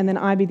questions and then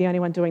I be the only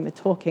one doing the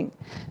talking.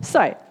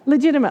 So,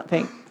 legitimate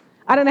thing.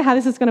 I don't know how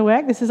this is going to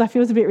work. I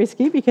feel it's a bit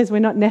risky because we're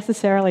not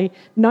necessarily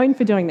known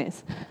for doing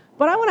this.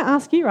 But I want to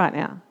ask you right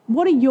now,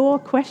 what are your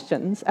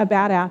questions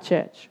about our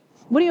church?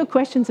 What are your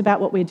questions about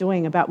what we're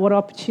doing, about what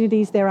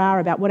opportunities there are,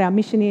 about what our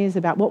mission is,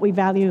 about what we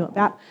value,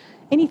 about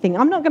anything?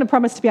 I'm not going to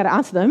promise to be able to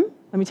answer them,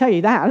 let me tell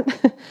you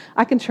that.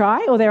 I can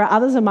try, or there are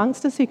others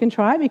amongst us who can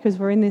try because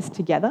we're in this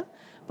together.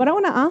 But I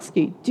want to ask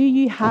you, do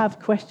you have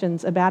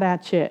questions about our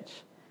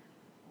church?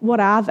 What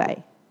are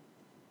they?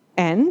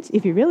 And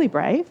if you're really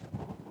brave,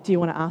 do you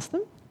want to ask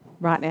them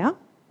right now?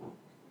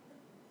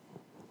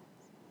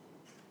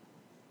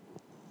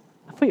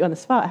 I put you on the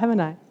spot, haven't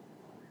I?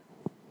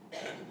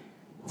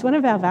 It's one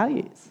of our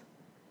values.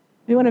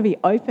 We want to be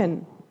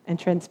open and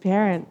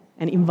transparent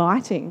and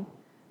inviting,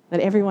 that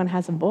everyone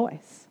has a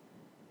voice,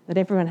 that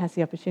everyone has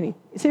the opportunity.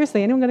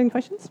 Seriously, anyone got any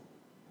questions?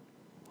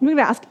 If you're going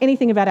to ask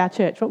anything about our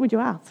church, what would you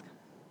ask?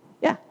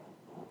 Yeah.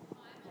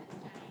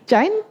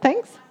 Jane,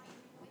 thanks.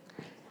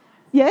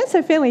 Yeah,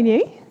 so fairly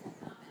new.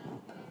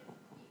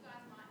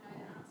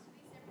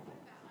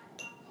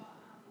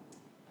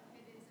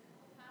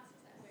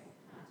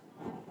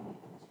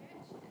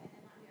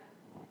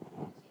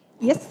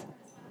 Yes.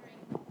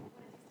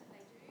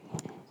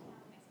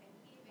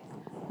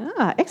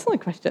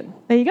 Excellent question.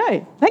 There you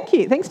go. Thank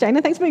you. Thanks, Jane.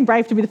 And thanks for being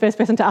brave to be the first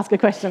person to ask a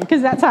question,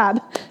 because that's hard.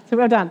 So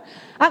well done.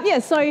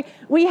 So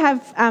we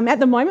have, at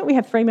the moment, we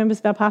have 3 members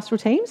of our pastoral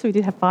team. So we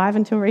did have 5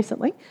 until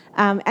recently.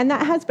 And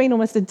that has been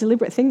almost a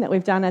deliberate thing that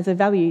we've done as a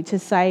value to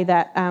say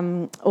that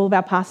all of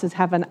our pastors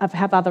have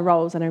other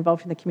roles and are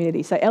involved in the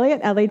community. So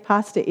Elliot, our lead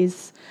pastor,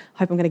 is, I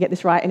hope I'm going to get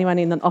this right, anyone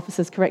in the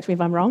offices correct me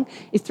if I'm wrong,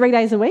 is 3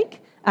 days a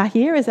week.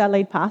 Here as our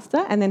lead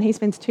pastor, and then he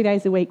spends 2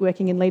 days a week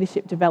working in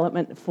leadership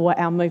development for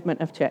our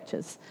movement of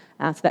churches.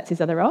 So that's his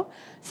other role.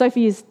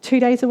 Sophie is 2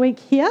 days a week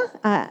here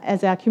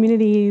as our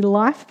community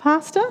life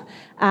pastor.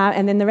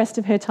 And then the rest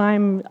of her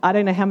time, I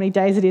don't know how many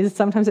days it is.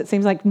 Sometimes it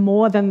seems like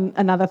more than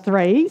another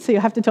 3. So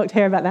you'll have to talk to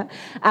her about that.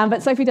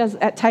 But Sophie does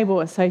at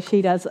Tabor. So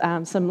she does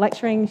some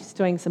lecturing. She's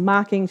doing some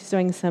marking. She's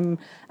doing some,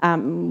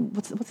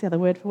 what's the other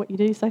word for what you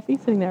do, Sophie?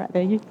 Sitting there right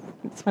there. You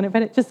explain it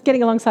better. Just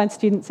getting alongside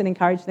students and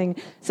encouraging.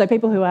 So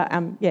people who are,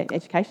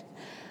 education.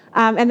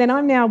 And then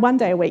I'm now 1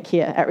 day a week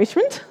here at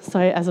Richmond, so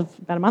as of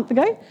about a month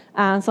ago.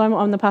 So I'm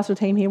on the pastoral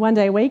team here 1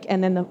 day a week,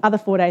 and then the other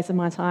 4 days of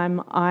my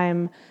time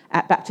I'm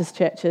at Baptist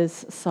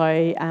churches, so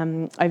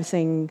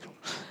overseeing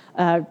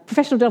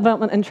professional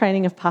development and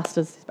training of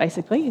pastors,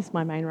 basically, is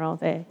my main role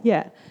there.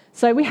 Yeah.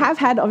 So we have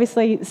had,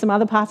 obviously, some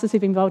other pastors who've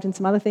been involved in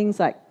some other things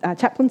like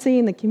chaplaincy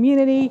in the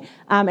community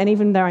and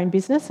even their own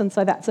business. And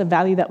so that's a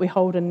value that we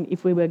hold. And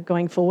if we were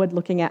going forward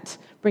looking at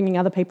bringing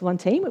other people on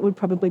team, it would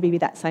probably be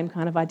that same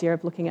kind of idea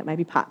of looking at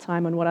maybe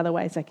part-time and what other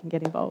ways they can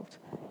get involved.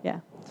 Yeah.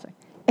 So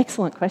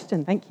excellent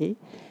question. Thank you.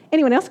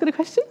 Anyone else got a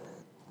question?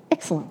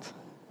 Excellent.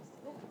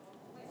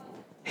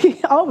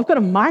 Oh, we've got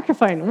a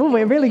microphone. Oh,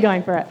 we're really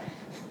going for it.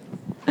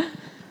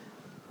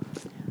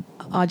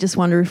 I just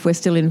wonder if we're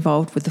still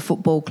involved with the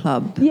football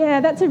club. Yeah,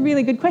 that's a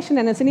really good question,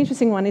 and it's an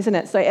interesting one, isn't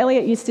it? So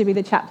Elliot used to be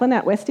the chaplain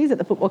at Westies at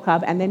the football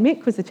club, and then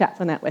Mick was the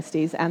chaplain at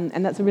Westies,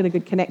 and that's a really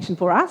good connection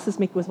for us, as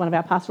Mick was one of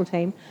our pastoral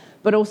team,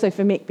 but also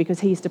for Mick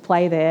because he used to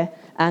play there,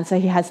 and so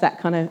he has that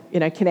kind of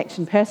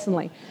connection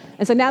personally.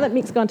 And so now that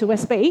Mick's gone to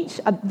West Beach,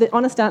 the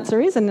honest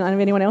answer is, and I don't know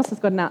if anyone else has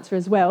got an answer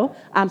as well,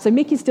 so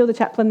Mick is still the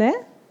chaplain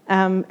there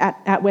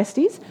at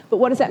Westies, but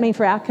what does that mean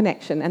for our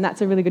connection? And that's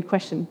a really good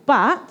question.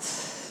 But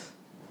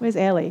where's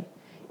Ellie?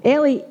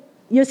 Ellie,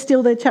 you're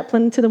still the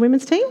chaplain to the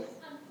women's team?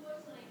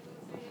 Unfortunately, it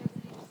was an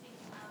interesting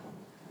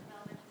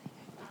development.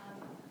 I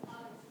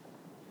was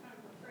kind of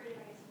recruited,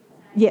 I guess you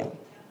could say, Yeah. as a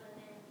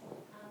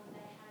chaplain, and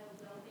they had a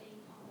wellbeing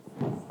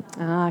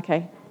officer. Ah,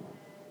 okay. And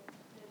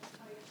the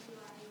coach who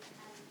I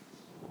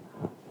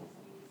had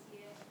this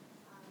year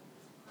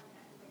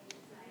contacted me to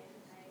say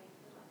that they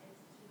feel like there's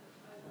too much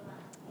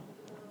overlap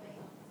with the wellbeing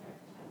officer and the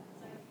chaplain.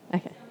 So Okay.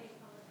 tell me a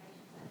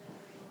conversation that they're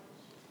very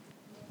much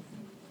next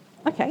season.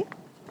 Okay.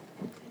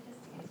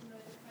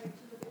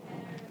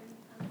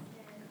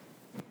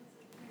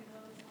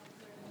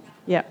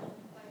 Yeah.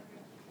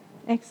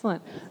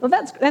 Excellent. Well,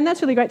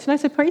 that's really great to know.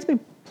 So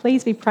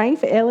please be praying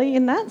for Ellie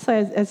in that. So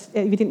as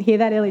if you didn't hear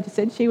that, Ellie just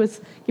said she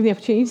was given the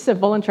opportunity, just a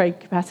voluntary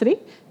capacity,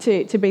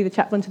 to be the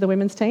chaplain to the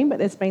women's team. But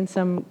there's been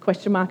some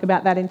question mark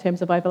about that in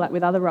terms of overlap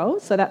with other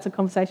roles. So that's a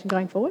conversation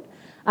going forward.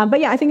 But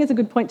yeah, I think it's a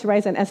good point to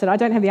raise. And as I said, I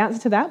don't have the answer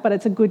to that, but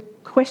it's a good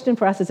question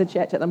for us as a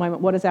church at the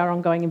moment. What does our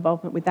ongoing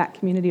involvement with that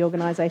community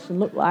organisation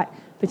look like,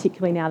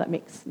 particularly now that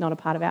Mick's not a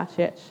part of our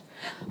church?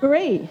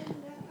 Marie?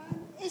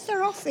 Is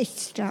there office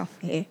staff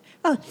here?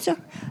 Oh,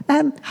 sorry.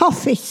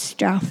 Office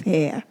staff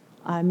here.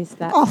 I missed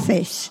that.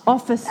 Office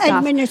staff.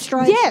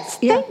 Administration. Yes,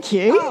 Yeah. thank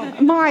you.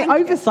 Oh, My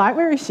oversight.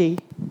 Where is she?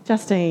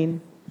 Justine.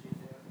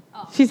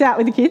 She's out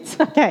with the kids?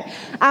 Okay.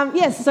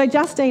 Yes, so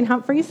Justine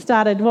Humphreys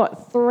started,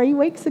 3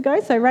 weeks ago?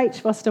 So Rach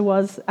Foster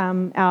was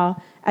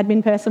our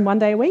admin person 1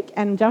 day a week,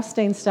 and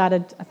Justine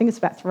started, I think it's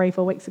about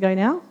 3-4 weeks ago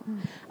now.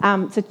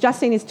 So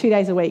Justine is 2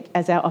 days a week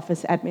as our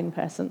office admin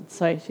person.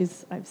 So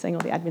she's overseeing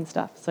all the admin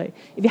stuff. So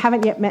if you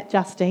haven't yet met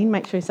Justine,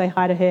 make sure you say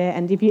hi to her.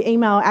 And if you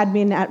email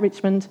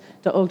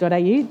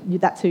admin@richmond.org.au,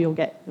 that's who you'll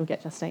get. You'll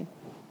get Justine.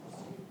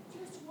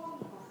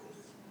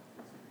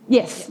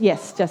 Yes,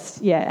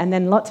 and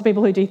then lots of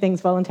people who do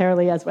things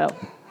voluntarily as well.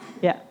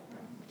 Yeah.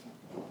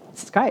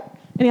 This is great.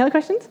 Any other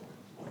questions?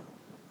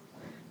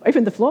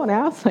 Open the floor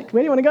now. It's like,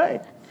 where do you want to go?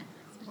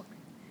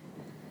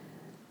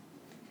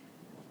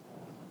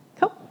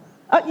 Cool.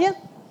 Oh, yeah.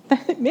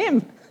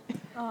 Mim.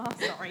 Oh,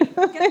 sorry.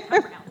 Get it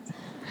around.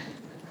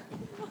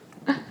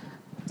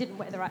 Didn't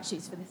wear the right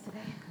shoes for this today.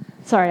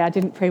 Sorry, I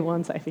didn't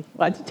pre-warn Sophie.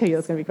 Well, I did tell you there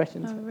was going to be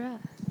questions. Oh, right.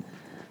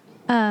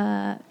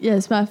 Yeah,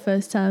 it's my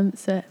first time,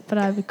 but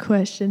I have a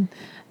question.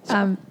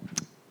 How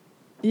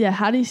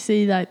do you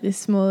see this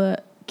smaller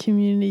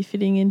community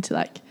fitting into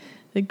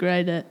the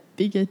greater,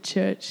 bigger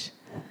church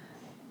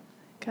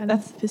kind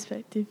of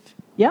perspective?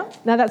 Yeah,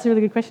 no, that's a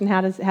really good question. How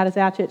does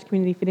our church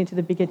community fit into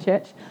the bigger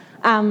church?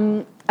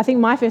 I think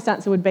my first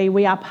answer would be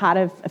we are part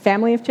of a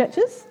family of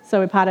churches.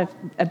 So we're part of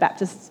a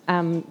Baptist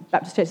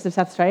Churches of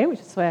South Australia, which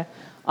is where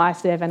I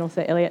serve, and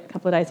also Elliot a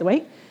couple of days a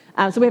week.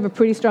 So we have a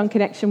pretty strong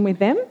connection with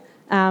them.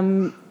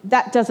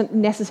 That doesn't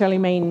necessarily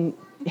mean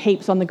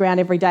heaps on the ground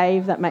every day,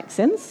 if that makes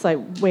sense.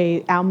 So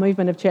our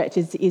movement of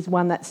churches is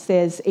one that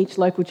says each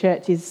local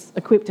church is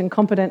equipped and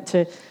competent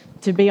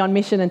to be on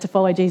mission and to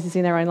follow Jesus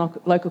in their own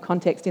local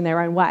context in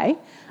their own way.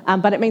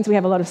 But it means we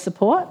have a lot of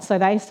support. So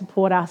they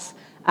support us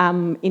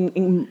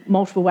in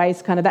multiple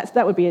ways. Kind of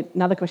that would be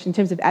another question in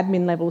terms of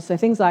admin levels. So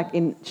things like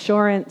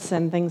insurance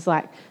and things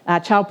like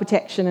child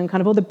protection and kind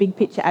of all the big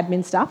picture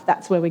admin stuff,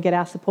 that's where we get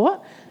our support.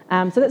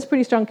 So that's a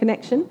pretty strong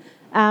connection.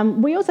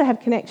 We also have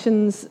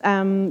connections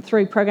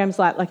through programs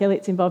like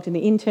Elliot's involved in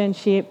the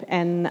internship,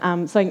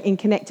 and so in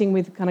connecting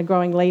with kind of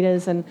growing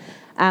leaders. And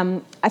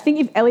I think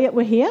if Elliot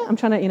were here, I'm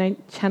trying to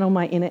channel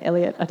my inner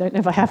Elliot. I don't know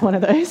if I have one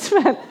of those,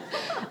 but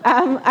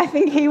I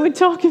think he would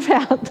talk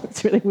about.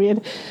 It's really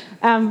weird.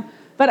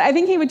 But I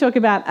think he would talk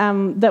about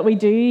that we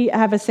do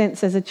have a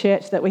sense as a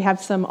church that we have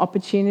some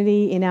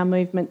opportunity in our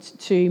movement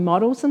to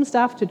model some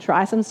stuff, to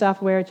try some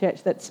stuff. We're a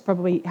church that's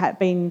probably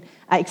been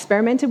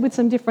experimented with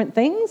some different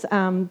things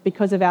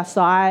because of our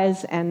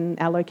size and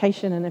our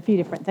location and a few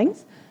different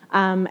things.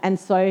 And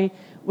so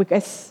we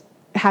guess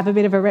have a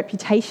bit of a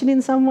reputation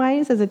in some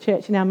ways as a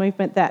church in our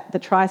movement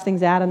that tries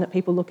things out and that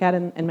people look at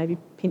and maybe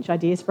pinch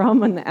ideas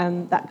from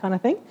and that kind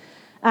of thing.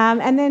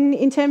 And then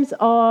in terms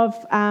of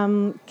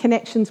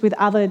connections with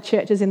other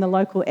churches in the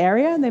local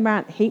area, there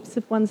aren't heaps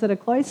of ones that are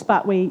close,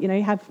 but we,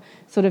 have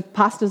sort of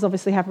pastors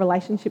obviously have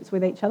relationships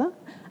with each other.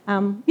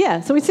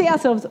 So we see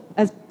ourselves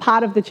as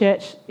part of the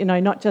church,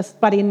 not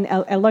just, but in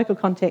a local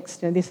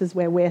context. This is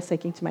where we're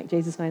seeking to make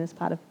Jesus known as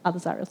part of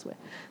others are elsewhere.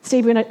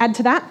 Steve, you want to add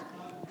to that?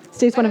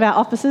 Steve's one of our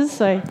officers,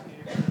 so you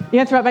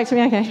going to throw it back to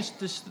me? Okay.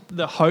 Just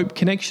the hope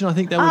connection, I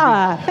think that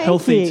would be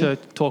healthy to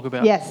talk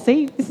about. Yes,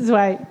 see, this is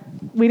why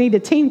we need a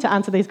team to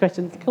answer these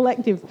questions,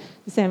 collective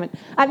discernment.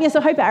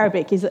 So Hope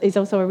Arabic is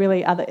also a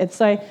really other...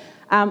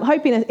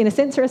 Hope in a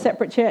sense are a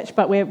separate church,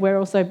 but we're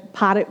also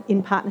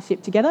in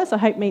partnership together. So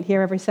Hope meet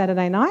here every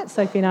Saturday night.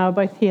 Sophie and I were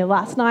both here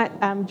last night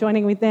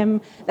joining with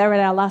them. They were at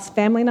our last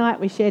family night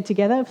we shared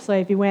together. So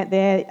if you weren't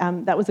there,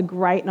 that was a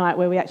great night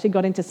where we actually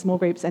got into small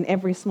groups, and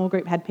every small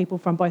group had people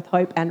from both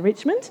Hope and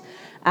Richmond.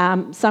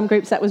 Some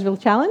groups that was a real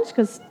challenge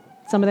because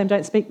some of them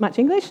don't speak much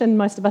English and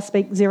most of us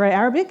speak zero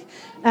Arabic.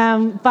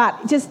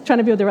 But just trying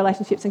to build the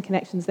relationships and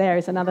connections there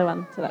is another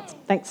one. So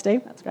thanks,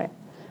 Steve. That's great.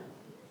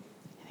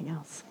 Anything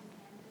else?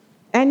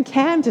 And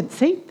Camden,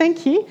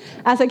 thank you.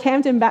 So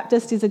Camden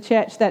Baptist is a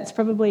church that's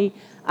probably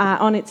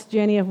on its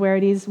journey of where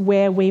it is,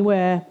 where we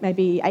were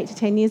maybe 8 to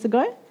 10 years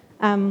ago.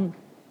 And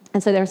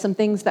so there are some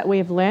things that we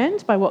have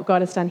learned by what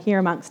God has done here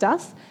amongst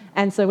us.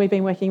 And so we've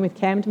been working with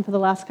Camden for the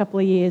last couple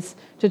of years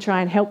to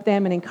try and help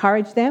them and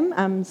encourage them.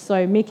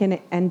 So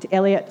Mick and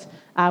Elliot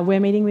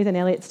we're meeting with, and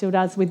Elliot still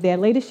does, with their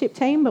leadership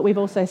team, but we've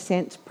also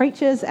sent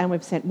preachers and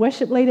we've sent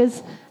worship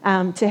leaders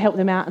to help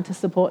them out and to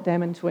support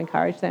them and to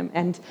encourage them.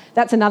 And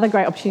that's another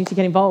great opportunity to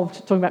get involved.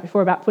 Talking about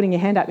before about putting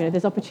your hand up,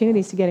 there's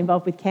opportunities to get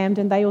involved with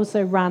Camden. They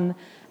also run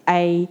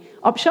a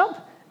op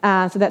shop.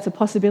 So that's a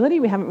possibility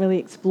we haven't really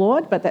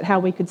explored, but that how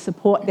we could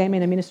support them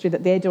in a ministry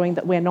that they're doing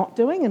that we're not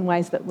doing, and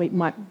ways that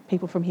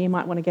people from here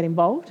might want to get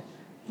involved.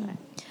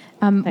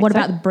 What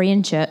about the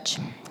Brian Church?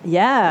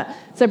 Yeah,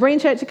 so Brian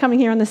Church are coming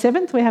here on the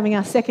 7th. We're having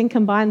our second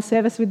combined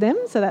service with them,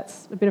 so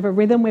that's a bit of a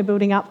rhythm we're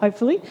building up,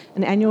 hopefully,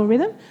 an annual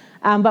rhythm.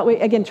 But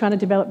we're, again, trying to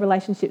develop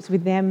relationships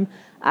with them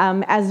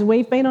as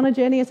we've been on a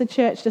journey as a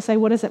church to say,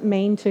 what does it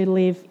mean to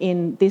live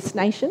in this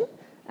nation?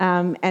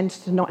 And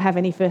to not have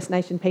any First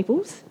Nation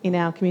peoples in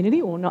our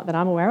community, or not that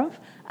I'm aware of,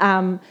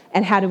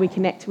 and how do we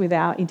connect with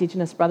our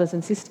Indigenous brothers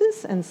and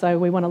sisters? And so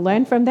we want to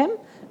learn from them,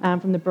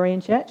 from the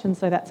Berean Church, and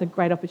so that's a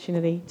great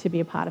opportunity to be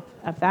a part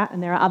of that.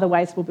 And there are other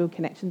ways we'll build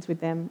connections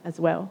with them as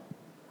well.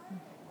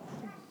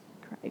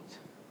 Great.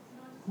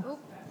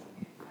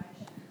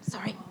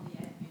 Sorry.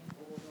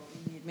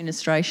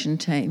 Administration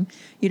team,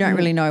 you don't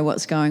really know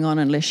what's going on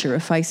unless you're a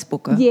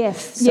Facebooker.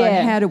 Yes. So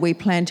how do we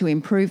plan to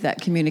improve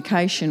that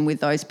communication with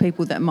those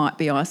people that might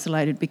be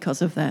isolated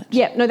because of that?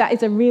 Yeah, no, that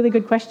is a really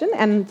good question.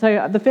 And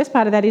so the first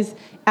part of that is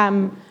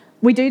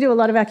we do a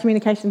lot of our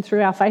communication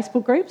through our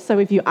Facebook groups. So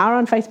if you are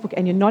on Facebook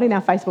and you're not in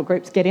our Facebook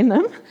groups, get in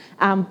them.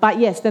 But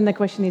yes, then the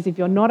question is, if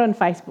you're not on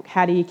Facebook,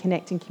 how do you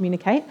connect and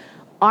communicate?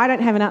 I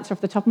don't have an answer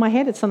off the top of my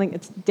head. It's something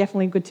that's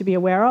definitely good to be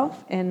aware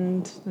of.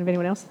 And if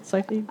anyone else,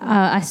 Sophie?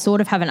 I sort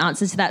of have an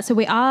answer to that. So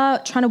we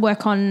are trying to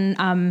work on,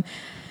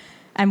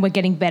 and we're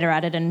getting better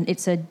at it, and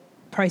it's a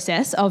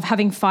process of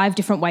having 5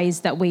 different ways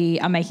that we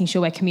are making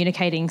sure we're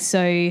communicating.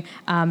 So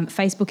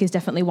Facebook is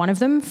definitely one of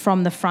them,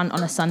 from the front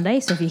on a Sunday.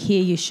 So if you're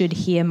here, you should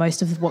hear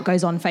most of what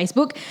goes on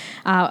Facebook.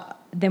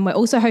 Then we're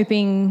also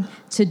hoping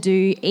to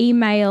do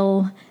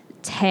email,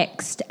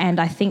 text, and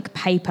I think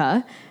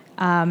paper.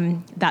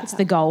 That's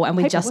the goal. And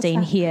with Paper,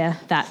 Justine here,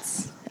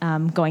 that's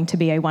going to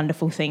be a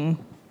wonderful thing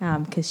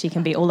because she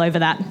can be all over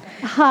that.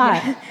 Hi.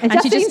 Yeah. And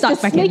she Justine's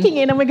stuck back sneaking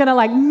in, and we're going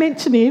to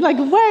mention you.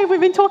 Wait, we've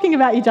been talking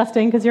about you,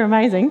 Justine, because you're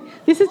amazing.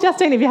 This is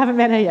Justine if you haven't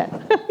met her yet.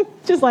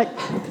 Just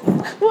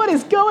what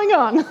is going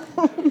on?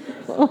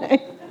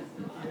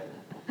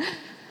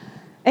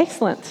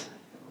 Excellent.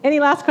 Any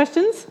last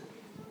questions?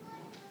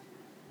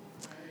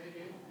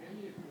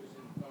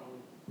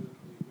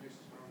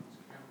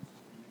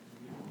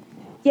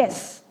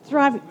 Yes,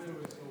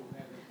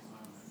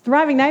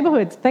 Thriving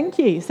Neighbourhoods, thank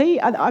you.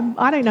 See, I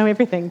don't know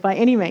everything by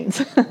any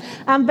means.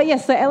 But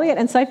yes, so Elliot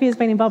and Sophie has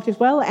been involved as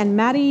well, and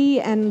Maddie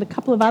and a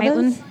couple of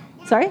others.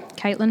 Sorry?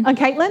 Caitlin. Oh,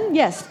 Caitlin,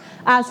 yes.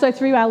 So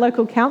through our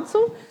local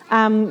council,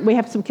 we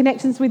have some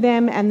connections with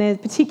them, and there's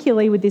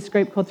particularly with this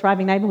group called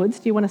Thriving Neighbourhoods.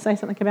 Do you want to say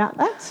something about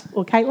that?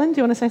 Or Caitlin, do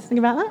you want to say something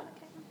about that?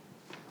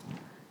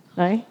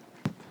 No?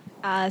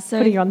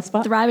 putting you on the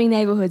spot. Thriving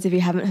Neighbourhoods, if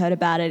you haven't heard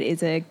about it,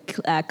 is a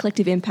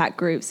collective impact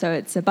group. So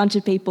it's a bunch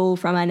of people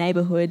from our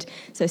neighbourhood.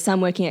 So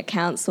some working at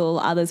council,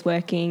 others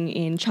working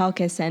in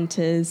childcare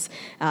centres.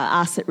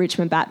 Us at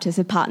Richmond Baptist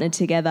have partnered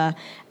together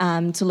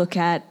to look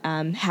at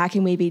how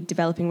can we be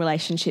developing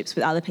relationships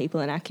with other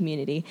people in our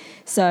community.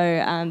 So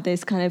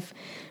there's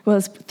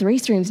there's 3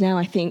 streams now,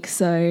 I think.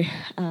 So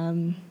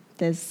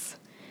there's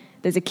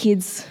a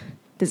kids,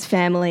 there's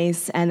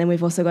families, and then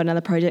we've also got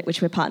another project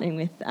which we're partnering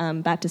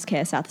with Baptist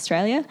Care South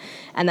Australia,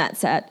 and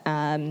that's at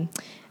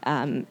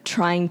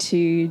trying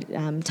to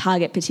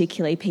target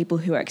particularly people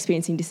who are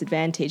experiencing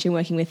disadvantage and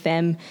working with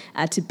them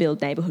to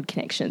build neighbourhood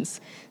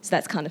connections. So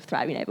that's kind of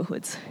Thriving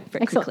Neighbourhoods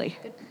very quickly.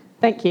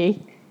 Thank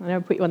you. I know I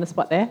put you on the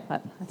spot there,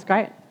 but that's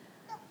great.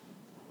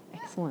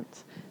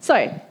 Excellent.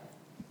 So,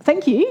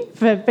 thank you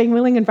for being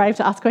willing and brave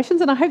to ask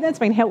questions, and I hope that's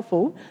been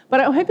helpful.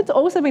 But I hope it's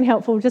also been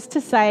helpful just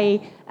to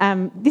say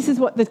this is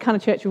what the kind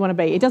of church we want to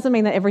be. It doesn't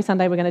mean that every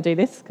Sunday we're going to do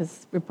this,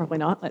 because we're probably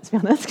not, let's be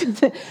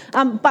honest.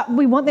 But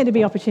we want there to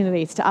be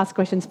opportunities to ask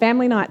questions.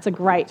 Family nights are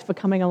great for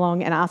coming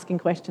along and asking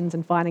questions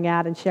and finding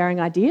out and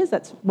sharing ideas.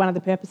 That's one of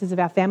the purposes of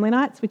our family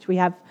nights, which we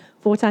have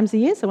 4 times a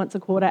year, so once a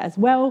quarter as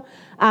well.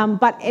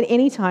 But at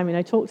any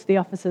time, talk to the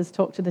officers,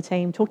 talk to the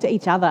team, talk to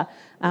each other.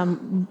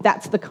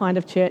 That's the kind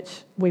of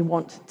church we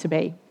want to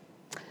be.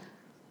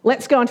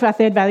 Let's go on to our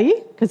third value,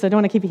 because I don't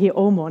want to keep you here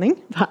all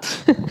morning.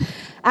 But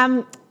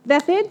the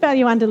third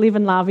value under live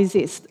and love is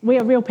this: we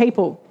are real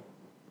people.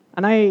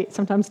 I know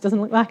sometimes it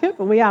doesn't look like it,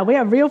 but we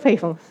are real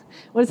people.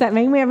 What does that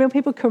mean? We are real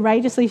people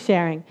courageously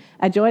sharing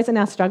our joys and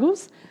our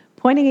struggles,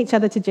 pointing each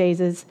other to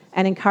Jesus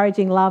and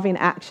encouraging love in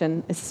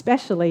action,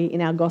 especially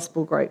in our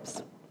gospel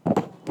groups.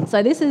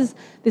 So this is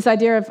this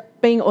idea of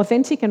being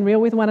authentic and real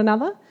with one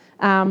another,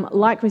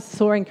 like we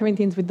saw in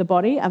Corinthians with the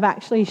body, of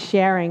actually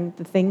sharing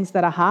the things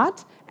that are hard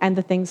and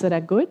the things that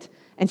are good,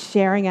 and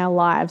sharing our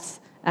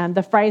lives.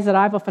 The phrase that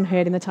I've often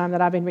heard in the time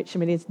that I've been in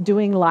Richmond is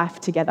doing life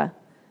together.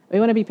 We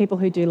want to be people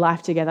who do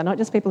life together, not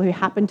just people who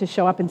happen to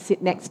show up and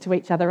sit next to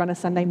each other on a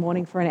Sunday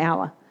morning for an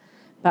hour,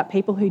 but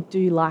people who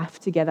do life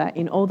together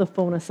in all the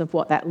fullness of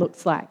what that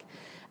looks like.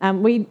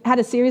 We had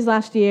a series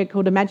last year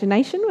called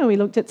Imagination, where we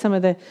looked at some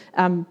of the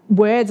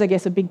words, I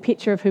guess, a big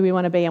picture of who we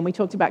want to be, and we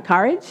talked about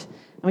courage,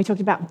 and we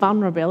talked about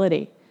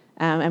vulnerability.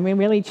 And we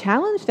really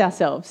challenged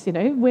ourselves,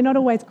 we're not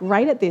always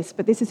great at this,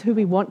 but this is who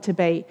we want to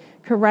be,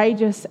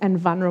 courageous and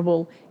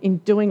vulnerable in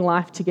doing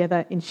life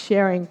together, in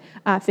sharing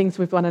things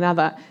with one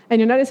another. And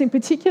you'll notice in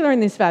particular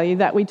in this value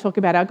that we talk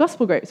about our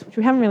gospel groups, which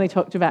we haven't really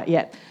talked about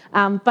yet,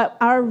 but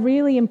are a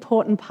really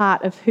important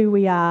part of who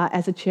we are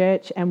as a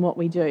church and what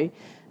we do.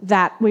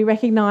 That we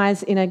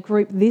recognise in a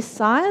group this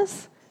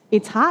size,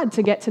 it's hard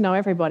to get to know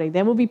everybody.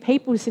 There will be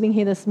people sitting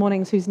here this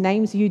morning whose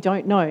names you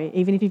don't know,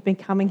 even if you've been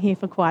coming here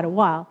for quite a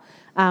while.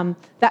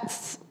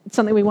 That's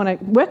something we want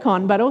to work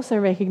on, but also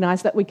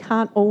recognise that we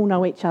can't all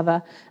know each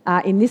other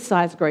in this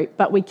size group,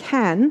 but we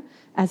can,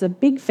 as a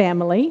big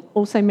family,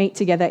 also meet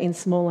together in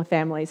smaller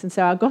families. And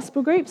so our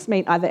gospel groups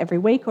meet either every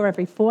week or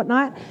every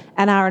fortnight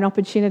and are an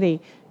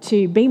opportunity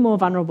to be more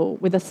vulnerable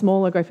with a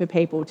smaller group of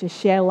people, to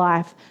share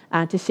life,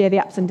 to share the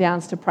ups and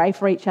downs, to pray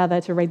for each other,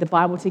 to read the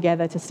Bible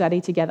together, to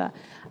study together.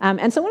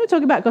 And so I want to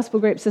talk about gospel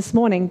groups this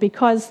morning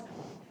because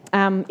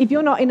if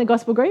you're not in a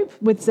gospel group,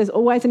 there's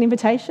always an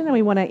invitation, and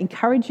we want to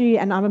encourage you,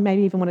 and I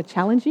maybe even want to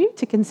challenge you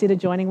to consider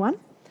joining one.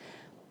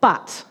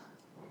 But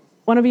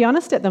I want to be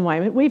honest, at the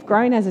moment, we've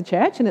grown as a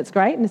church, and it's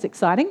great and it's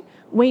exciting.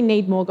 We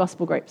need more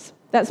gospel groups.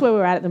 That's where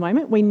we're at the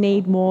moment. We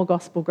need more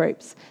gospel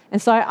groups.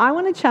 And so I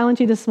want to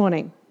challenge you this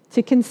morning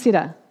to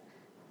consider,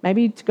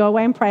 maybe to go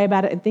away and pray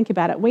about it and think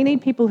about it. We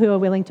need people who are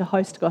willing to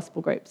host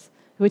gospel groups,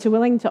 who are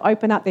willing to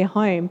open up their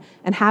home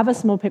and have a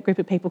small group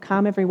of people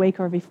come every week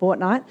or every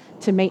fortnight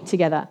to meet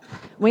together.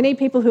 We need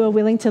people who are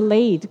willing to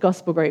lead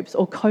gospel groups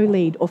or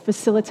co-lead or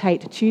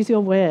facilitate, choose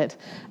your word,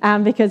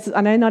 because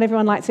I know not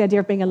everyone likes the idea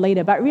of being a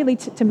leader, but really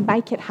to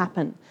make it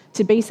happen,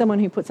 to be someone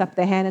who puts up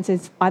their hand and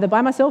says, either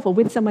by myself or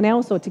with someone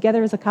else or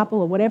together as a couple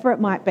or whatever it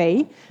might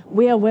be,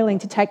 we are willing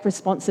to take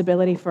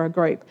responsibility for a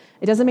group.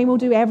 It doesn't mean we'll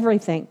do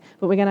everything,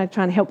 but we're going to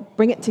try and help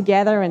bring it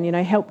together and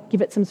help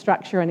give it some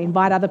structure and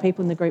invite other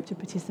people in the group to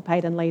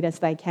participate and lead as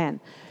they can.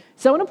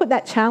 So I want to put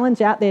that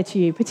challenge out there to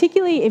you,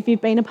 particularly if you've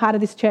been a part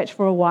of this church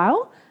for a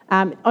while.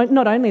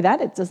 Not only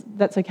that,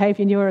 that's okay if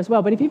you're newer as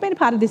well, but if you've been a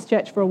part of this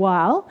church for a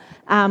while,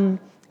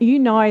 you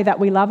know that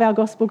we love our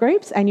gospel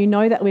groups, and you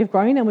know that we've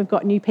grown and we've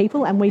got new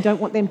people, and we don't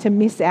want them to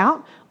miss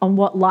out on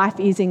what life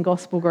is in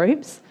gospel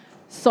groups.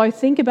 So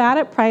think about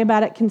it, pray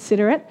about it,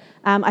 consider it.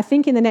 I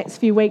think in the next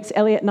few weeks,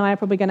 Elliot and I are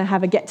probably going to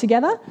have a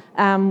get-together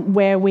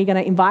where we're going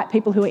to invite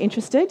people who are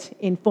interested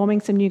in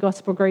forming some new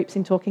gospel groups,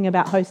 in talking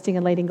about hosting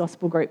and leading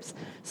gospel groups.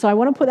 So I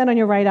want to put that on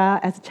your radar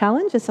as a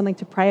challenge, as something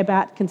to pray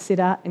about,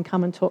 consider, and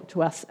come and talk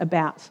to us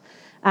about.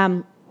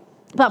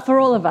 But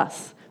for all of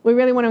us, we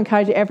really want to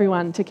encourage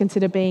everyone to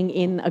consider being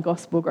in a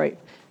gospel group,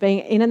 being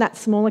in that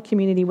smaller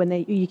community when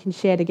you can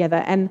share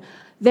together. And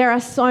there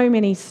are so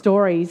many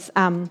stories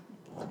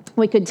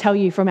we could tell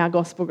you from our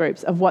gospel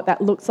groups of what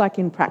that looks like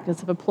in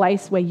practice, of a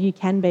place where you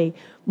can be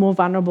more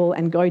vulnerable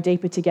and go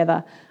deeper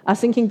together. I was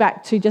thinking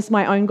back to just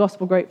my own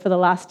gospel group for the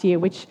last year,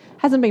 which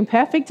hasn't been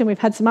perfect, and we've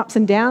had some ups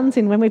and downs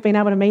in when we've been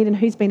able to meet and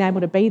who's been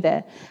able to be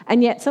there.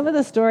 And yet some of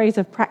the stories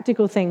of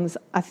practical things,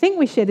 I think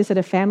we shared this at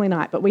a family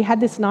night, but we had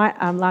this night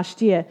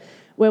last year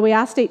where we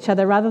asked each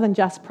other, rather than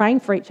just praying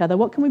for each other,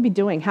 what can we be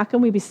doing? How can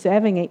we be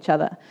serving each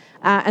other?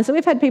 And so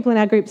we've had people in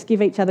our groups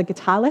give each other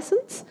guitar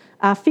lessons,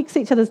 fix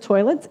each other's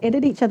toilets,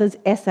 edit each other's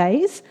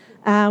essays.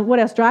 What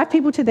else? Drive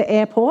people to the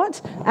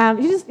airport.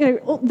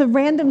 The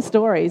random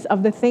stories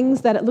of the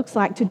things that it looks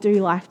like to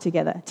do life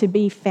together, to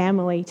be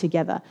family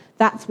together.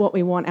 That's what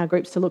we want our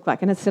groups to look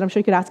like. And as I said, I'm sure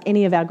you could ask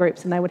any of our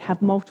groups and they would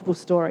have multiple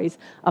stories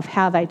of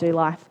how they do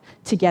life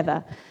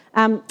together.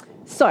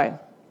 So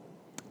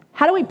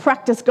how do we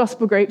practice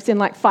gospel groups in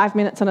like 5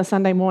 minutes on a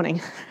Sunday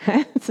morning?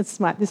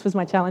 This was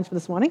my challenge for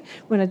this morning.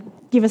 I'm going to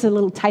give us a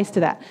little taste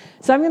of that.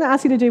 So I'm going to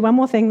ask you to do one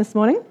more thing this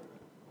morning.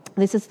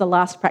 This is the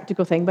last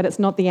practical thing, but it's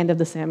not the end of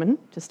the sermon,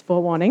 just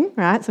forewarning,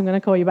 right? So I'm going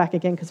to call you back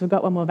again because we've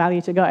got one more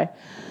value to go.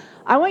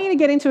 I want you to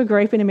get into a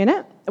group in a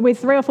minute with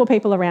 3 or 4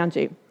 people around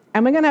you.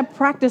 And we're going to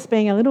practice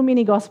being a little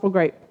mini gospel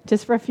group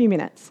just for a few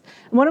minutes.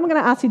 And what I'm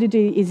going to ask you to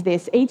do is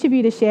this. Each of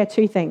you to share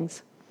 2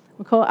 things.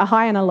 We'll call it a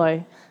high and a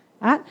low.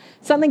 Right?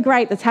 Something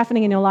great that's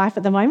happening in your life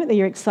at the moment that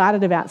you're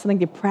excited about,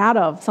 something you're proud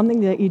of, something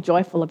that you're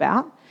joyful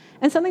about,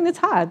 and something that's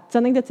hard,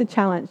 something that's a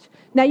challenge.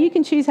 Now, you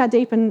can choose how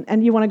deep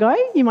and you want to go.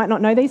 You might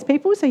not know these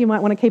people, so you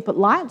might want to keep it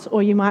light,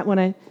 or you might want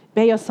to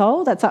bare your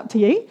soul. That's up to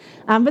you.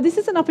 But this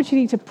is an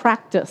opportunity to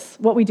practice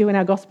what we do in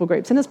our gospel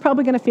groups, and it's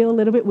probably going to feel a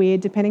little bit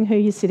weird depending who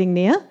you're sitting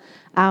near,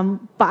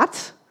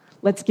 but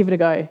let's give it a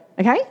go,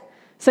 okay?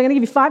 So I'm going to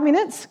give you 5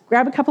 minutes,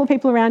 grab a couple of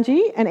people around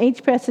you, and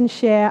each person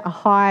share a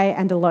high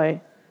and a low.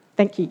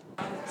 Thank you.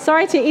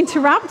 Sorry to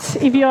interrupt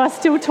if you're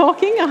still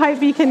talking. I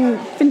hope you can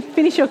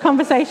finish your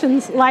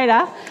conversations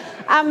later.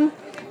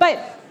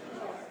 But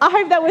I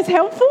hope that was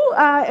helpful,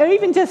 or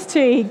even just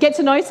to get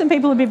to know some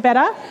people a bit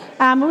better.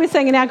 We were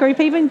saying in our group,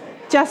 even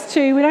just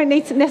to, we don't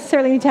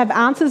necessarily need to have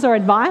answers or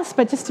advice,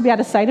 but just to be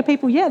able to say to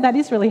people, yeah, that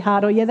is really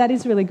hard, or yeah, that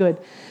is really good.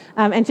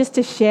 And just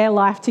to share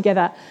life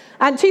together.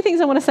 2 things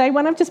I want to say.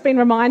 One, I've just been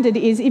reminded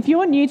is if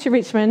you're new to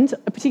Richmond,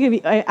 particularly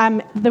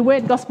the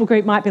word gospel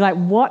group might be like,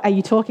 what are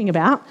you talking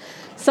about?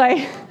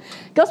 So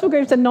gospel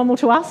groups are normal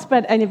to us,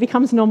 and it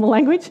becomes normal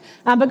language.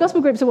 But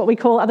gospel groups are what we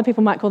call, other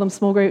people might call them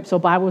small groups or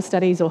Bible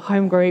studies or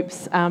home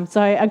groups.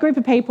 So a group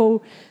of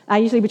people,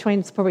 usually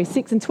between probably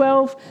 6 and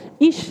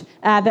 12-ish,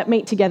 that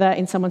meet together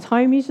in someone's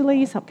home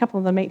usually. So a couple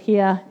of them meet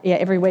here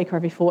every week or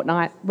every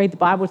fortnight, read the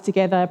Bible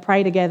together,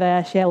 pray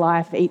together, share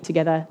life, eat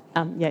together,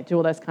 do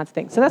all those kinds of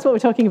things. So that's what we're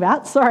talking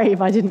about. Sorry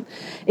if I didn't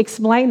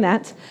explain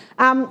that.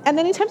 And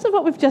then in terms of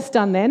what we've just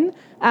done then,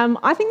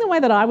 I think the way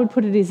that I would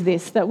put it is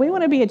this, that we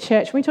want to be a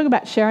church, when we talk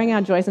about sharing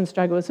our joys and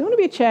struggles, we want to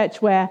be a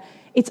church where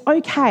it's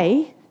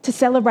okay to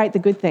celebrate the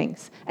good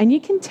things. And you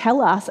can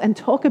tell us and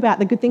talk about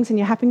the good things that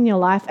are happening in your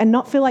life and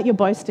not feel like you're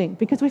boasting,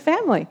 because we're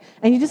family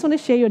and you just want to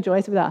share your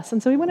joys with us.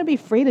 And so we want to be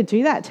free to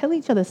do that, tell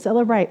each other,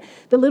 celebrate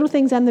the little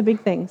things and the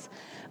big things.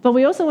 But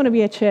we also want to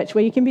be a church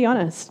where you can be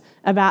honest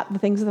about the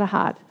things that are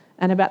hard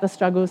and about the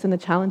struggles and the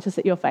challenges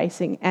that you're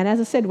facing. And as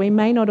I said, we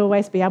may not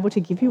always be able to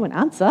give you an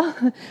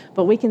answer,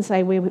 but we can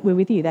say we're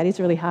with you. That is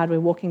really hard.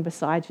 We're walking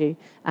beside you.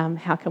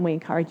 How can we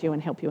encourage you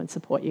and help you and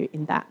support you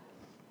in that?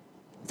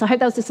 So I hope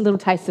that was just a little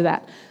taste of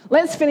that.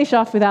 Let's finish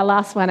off with our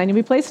last one. And you'll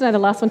be pleased to know the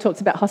last one talks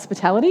about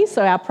hospitality.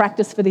 So our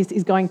practice for this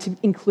is going to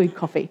include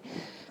coffee.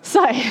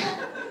 So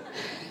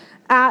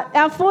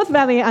our 4th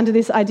value under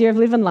this idea of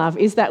live and love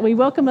is that we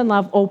welcome and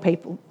love all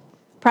people,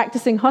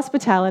 practicing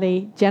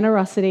hospitality,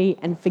 generosity,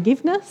 and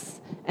forgiveness,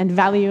 and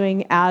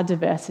valuing our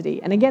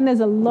diversity. And again,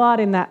 there's a lot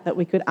in that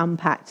we could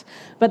unpack.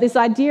 But this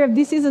idea of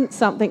this isn't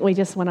something we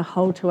just want to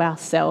hold to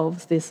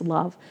ourselves, this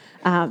love,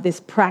 this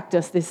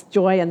practice, this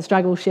joy and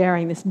struggle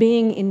sharing, this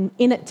being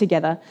in it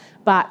together.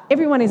 But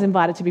everyone is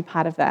invited to be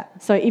part of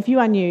that. So if you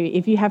are new,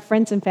 if you have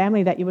friends and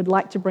family that you would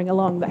like to bring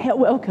along, they're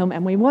welcome.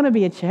 And we want to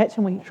be a church,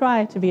 and we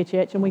try to be a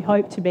church, and we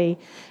hope to be,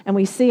 and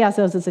we see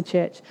ourselves as a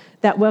church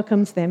that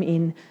welcomes them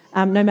in,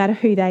 no matter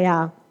who they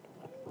are.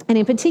 And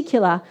in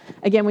particular,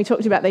 again, we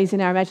talked about these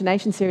in our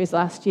Imagination series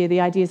last year, the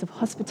ideas of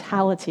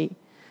hospitality.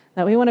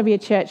 That we want to be a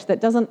church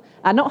that doesn't,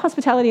 not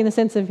hospitality in the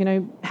sense of,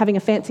 having a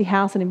fancy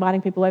house and inviting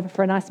people over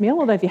for a nice meal,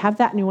 although if you have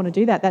that and you want to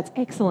do that, that's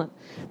excellent.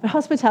 But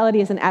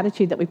hospitality is an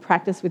attitude that we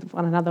practice with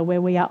one another, where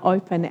we are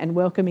open and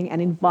welcoming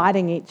and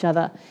inviting each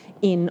other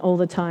in all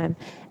the time.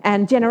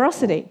 And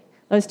generosity.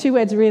 Those 2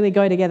 words really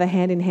go together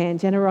hand in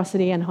hand,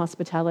 generosity and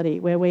hospitality,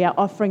 where we are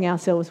offering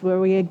ourselves, where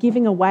we are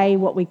giving away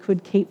what we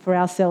could keep for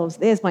ourselves.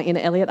 There's my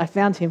inner Elliot, I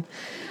found him.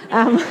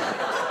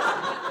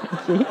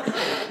 Thank you.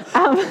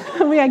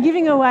 We are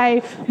giving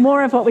away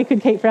more of what we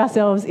could keep for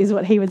ourselves, is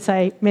what he would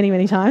say many,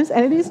 many times.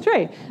 And it is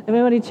true. And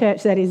we want a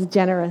church that is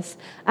generous.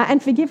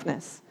 And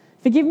forgiveness.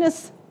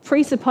 Forgiveness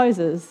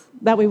presupposes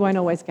that we won't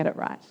always get it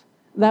right,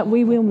 that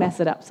we will mess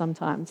it up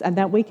sometimes, and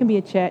that we can be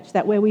a church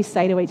that where we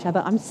say to each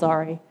other, I'm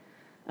sorry.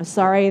 I'm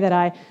sorry that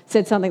I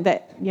said something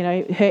that,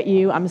 hurt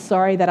you. I'm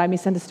sorry that I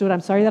misunderstood.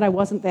 I'm sorry that I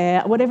wasn't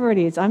there. Whatever it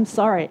is, I'm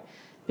sorry,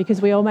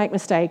 because we all make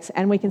mistakes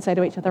and we can say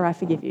to each other, I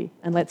forgive you,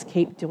 and let's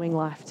keep doing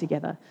life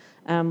together.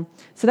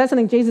 So that's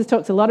something Jesus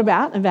talks a lot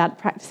about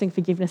practicing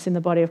forgiveness in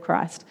the body of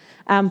Christ.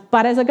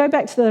 But as I go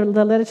back to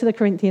the letter to the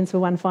Corinthians for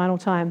one final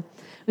time,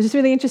 it was just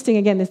really interesting.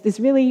 Again, there's this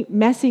really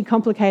messy,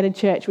 complicated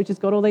church which has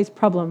got all these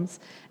problems,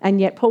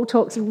 and yet Paul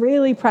talks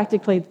really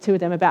practically to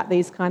them about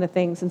these kind of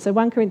things. And so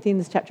 1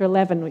 Corinthians chapter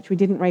 11, which we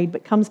didn't read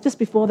but comes just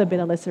before the bit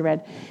Alyssa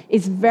read,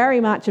 is very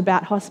much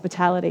about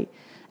hospitality.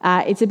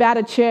 It's about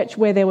a church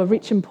where there were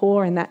rich and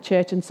poor in that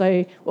church. And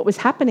so what was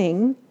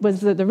happening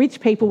was that the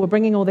rich people were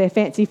bringing all their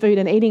fancy food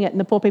and eating it, and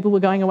the poor people were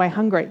going away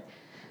hungry.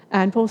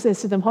 And Paul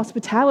says to them,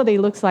 hospitality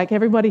looks like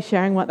everybody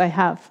sharing what they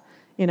have,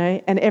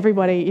 and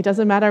everybody, it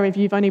doesn't matter if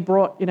you've only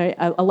brought,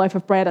 a loaf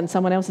of bread and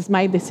someone else has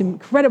made this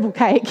incredible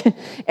cake.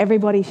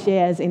 Everybody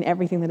shares in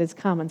everything that has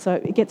come. And so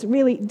it gets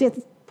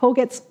Paul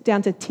gets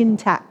down to tin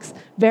tacks,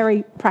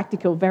 very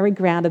practical, very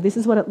grounded. This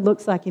is what it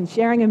looks like in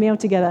sharing a meal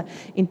together,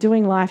 in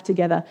doing life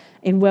together,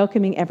 in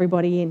welcoming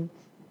everybody in.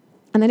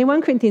 And then in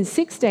 1 Corinthians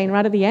 16,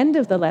 right at the end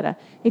of the letter,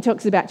 he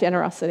talks about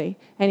generosity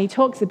and he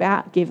talks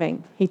about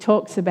giving. He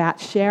talks about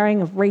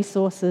sharing of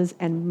resources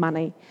and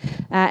money.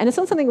 And it's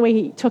not something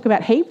we talk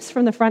about heaps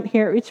from the front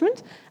here at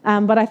Richmond,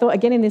 but I thought,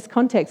 again, in this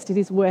context, it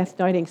is worth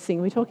noticing.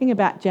 We're talking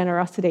about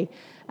generosity.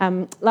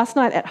 Last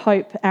night at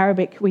Hope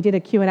Arabic, we did a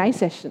Q&A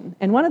session,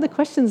 and one of the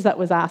questions that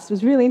was asked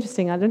was really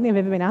interesting. I don't think I've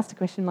ever been asked a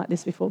question like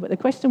this before, but the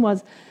question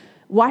was,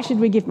 why should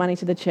we give money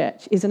to the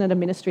church? Isn't it a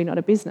ministry, not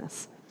a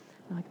business?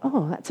 I'm like,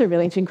 oh, that's a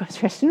really interesting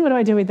question. What do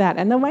I do with that?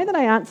 And the way that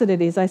I answered it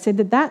is I said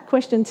that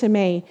question to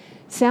me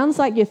sounds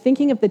like you're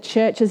thinking of the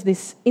church as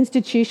this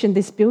institution,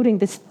 this building,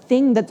 this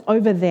thing that's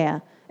over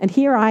there. And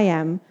here I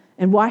am,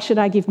 and why should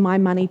I give my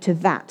money to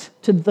that,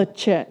 to the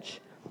church?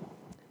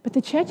 But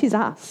the church is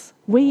us.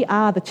 We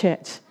are the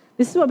church.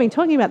 This is what I've been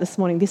talking about this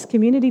morning, this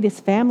community, this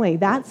family.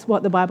 That's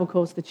what the Bible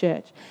calls the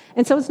church.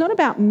 And so it's not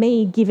about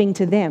me giving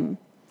to them.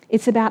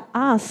 It's about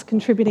us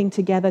contributing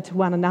together to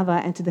one another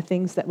and to the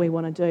things that we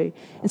want to do.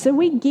 And so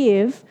we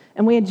give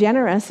and we are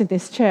generous in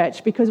this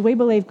church because we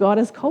believe God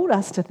has called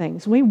us to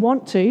things. We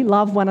want to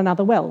love one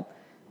another well.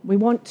 We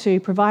want to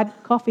provide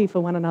coffee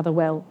for one another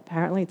well.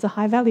 Apparently, it's a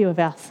high value of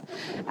ours.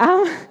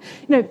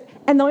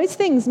 And those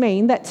things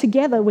mean that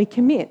together we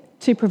commit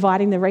to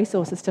providing the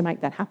resources to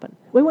make that happen.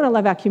 We want to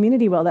love our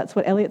community well. That's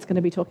what Elliot's going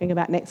to be talking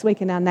about next week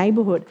in our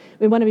neighbourhood.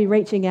 We want to be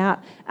reaching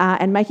out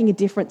and making a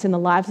difference in the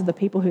lives of the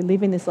people who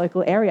live in this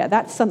local area.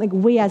 That's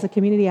something we as a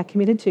community are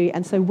committed to,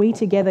 and so we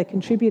together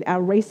contribute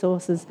our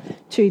resources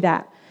to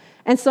that.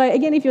 And so,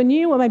 again, if you're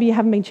new or maybe you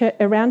haven't been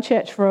around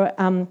church for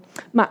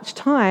much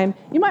time,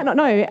 you might not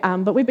know,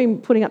 but we've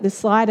been putting up this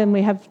slide and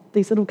we have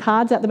these little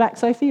cards at the back.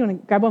 Sophie, you want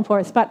to grab one for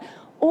us? But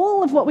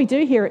all of what we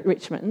do here at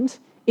Richmond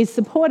is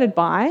supported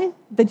by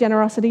the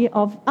generosity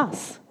of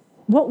us.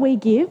 What we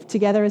give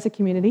together as a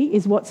community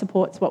is what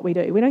supports what we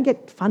do. We don't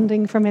get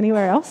funding from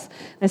anywhere else.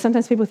 And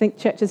sometimes people think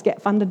churches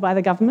get funded by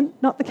the government.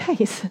 Not the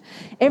case.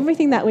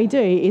 Everything that we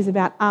do is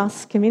about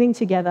us committing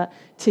together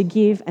to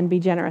give and be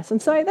generous.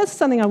 And so that's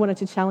something I wanted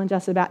to challenge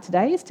us about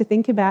today, is to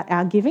think about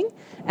our giving,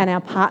 and our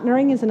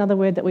partnering is another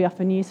word that we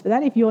often use for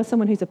that. If you're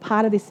someone who's a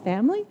part of this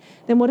family,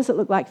 then what does it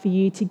look like for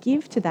you to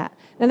give to that?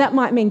 Now that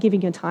might mean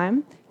giving your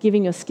time,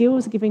 giving your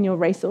skills, giving your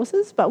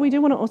resources, but we do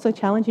want to also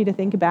challenge you to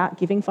think about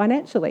giving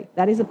financially.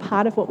 That is a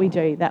part of what we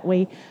do, that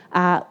we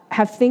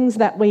have things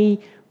that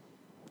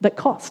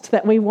cost,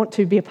 that we want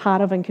to be a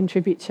part of and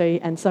contribute to.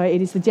 And so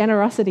it is the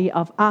generosity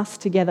of us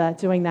together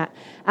doing that.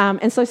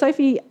 And so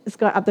Sophie has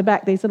got up the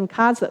back these little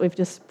cards that we've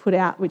just put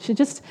out, which should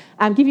just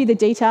give you the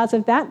details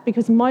of that,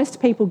 because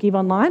most people give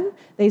online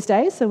these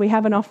days. So we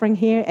have an offering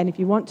here, and if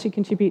you want to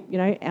contribute,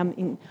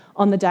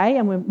 on the day,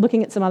 and we're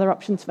looking at some other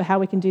options for how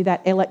we can do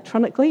that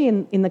electronically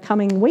in the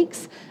coming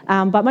weeks.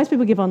 But most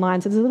people give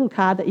online, so there's a little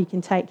card that you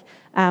can take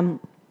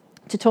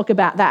to talk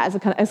about that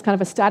as kind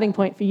of a starting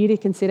point for you to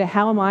consider,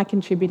 how am I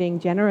contributing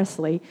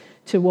generously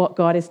to what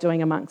God is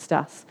doing amongst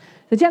us?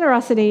 The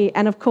generosity,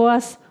 and of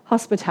course,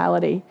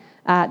 hospitality,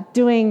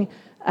 doing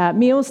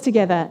meals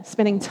together,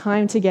 spending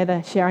time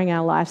together, sharing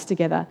our lives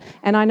together.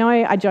 And I know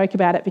I joke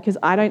about it because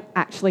I don't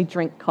actually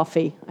drink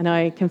coffee. I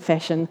know,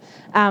 confession.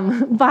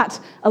 But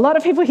a lot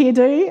of people here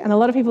do, and a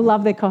lot of people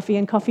love their coffee,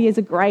 and coffee is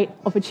a great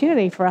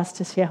opportunity for us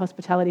to share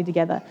hospitality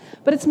together.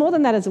 But it's more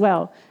than that as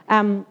well.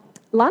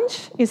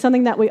 Lunch is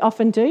something that we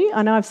often do.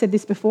 I know I've said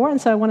this before, and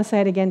so I want to say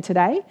it again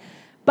today.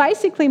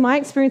 Basically, my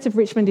experience of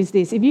Richmond is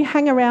this: if you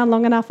hang around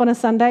long enough on a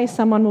Sunday,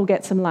 someone will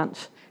get some lunch.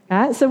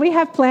 Right? So we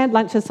have planned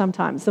lunches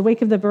sometimes. The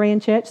week of the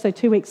Berean Church, so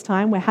 2 weeks'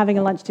 time, we're having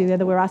a lunch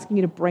together. We're asking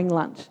you to bring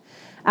lunch.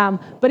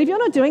 But if you're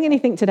not doing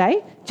anything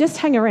today, just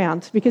hang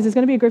around, because there's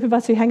going to be a group of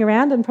us who hang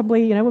around, and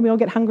probably, when we all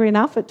get hungry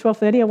enough at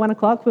 12:30 or 1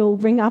 o'clock, we'll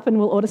ring up and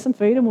we'll order some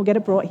food and we'll get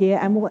it brought here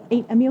and we'll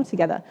eat a meal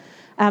together.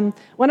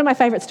 One of my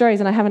favourite stories,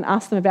 and I haven't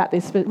asked them about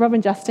this, but Rob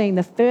and Justine,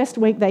 the first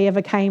week they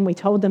ever came, we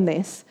told them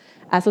this.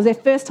 So it was their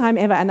first time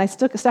ever, and they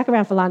stuck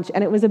around for lunch,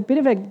 and it was a bit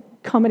of a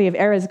comedy of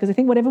errors because I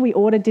think whatever we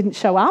ordered didn't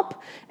show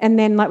up, and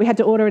then we had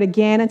to order it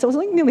again, and so it was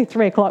like nearly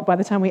 3 o'clock by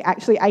the time we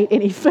actually ate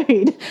any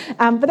food.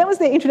 But that was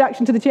their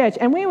introduction to the church,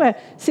 and we were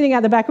sitting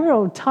out the back. We were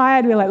all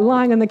tired. We were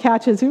lying on the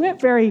couches. We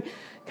weren't very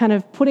kind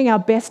of putting our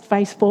best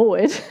face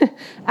forward.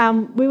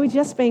 We were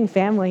just being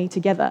family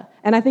together,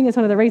 and I think it's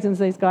one of the reasons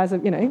these guys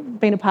have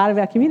been a part of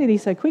our community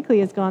so quickly.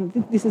 Has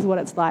gone, this is what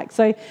it's like.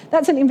 So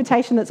that's an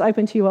invitation that's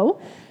open to you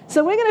all.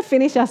 So we're going to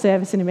finish our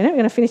service in a minute. We're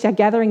going to finish our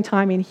gathering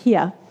time in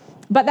here.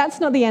 But that's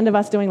not the end of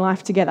us doing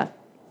life together.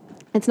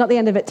 It's not the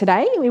end of it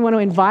today. We want to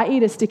invite you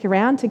to stick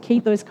around to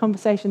keep those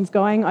conversations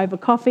going over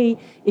coffee.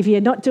 If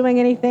you're not doing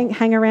anything,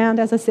 hang around,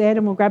 as I said,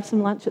 and we'll grab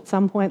some lunch at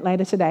some point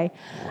later today.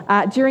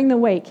 During the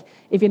week,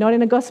 if you're not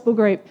in a gospel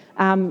group,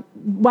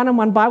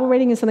 one-on-one Bible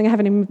reading is something I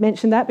haven't even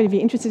mentioned that, but if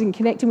you're interested in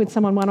connecting with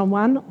someone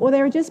one-on-one, or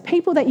there are just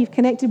people that you've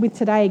connected with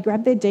today,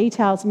 grab their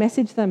details,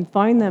 message them,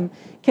 phone them,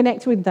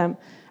 connect with them.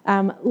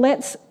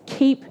 Let's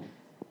keep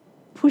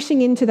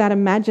pushing into that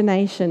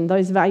imagination,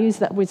 those values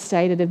that we've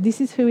stated of this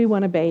is who we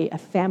want to be, a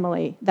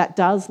family that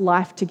does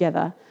life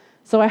together.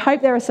 So I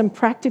hope there are some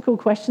practical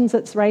questions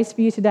that's raised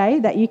for you today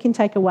that you can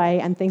take away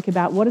and think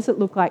about what does it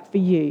look like for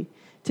you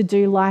to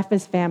do life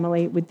as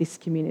family with this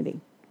community.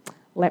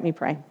 Let me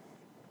pray.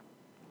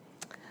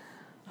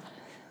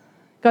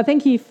 God,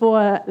 thank you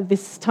for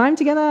this time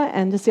together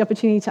and just the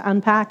opportunity to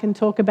unpack and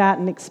talk about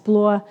and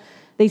explore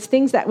these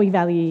things that we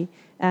value.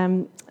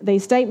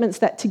 These statements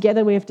that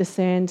together we have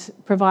discerned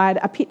provide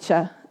a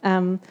picture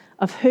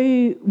of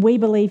who we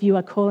believe you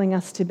are calling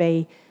us to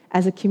be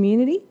as a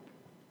community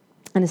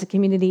and as a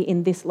community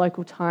in this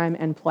local time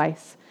and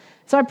place.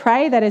 So I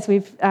pray that as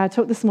we've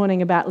talked this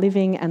morning about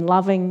living and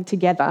loving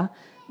together,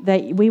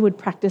 that we would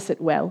practice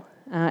it well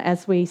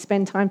as we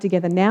spend time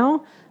together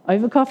now,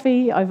 over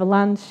coffee, over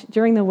lunch,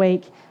 during the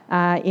week,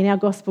 in our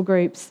gospel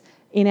groups,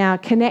 in our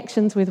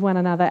connections with one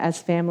another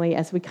as family,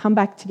 as we come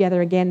back together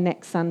again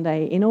next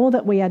Sunday, in all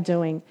that we are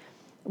doing.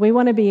 We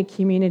want to be a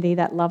community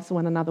that loves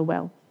one another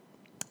well.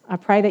 I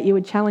pray that you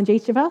would challenge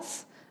each of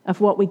us of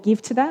what we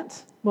give to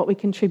that, what we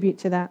contribute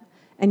to that,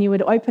 and you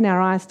would open our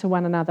eyes to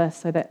one another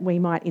so that we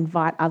might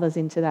invite others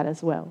into that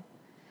as well.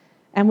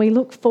 And we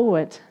look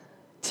forward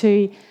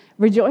to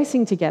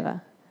rejoicing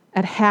together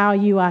at how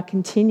you are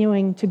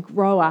continuing to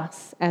grow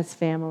us as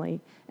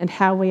family and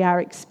how we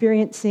are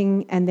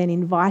experiencing and then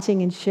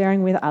inviting and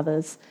sharing with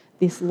others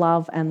this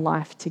love and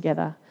life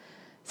together.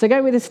 So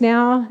go with us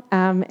now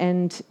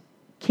and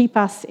keep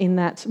us in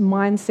that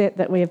mindset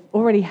that we have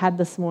already had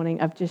this morning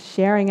of just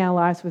sharing our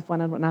lives with one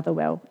another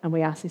well. And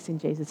we ask this in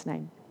Jesus'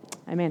 name.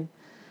 Amen.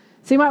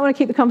 So you might want to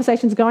keep the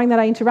conversations going that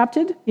I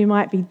interrupted. You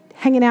might be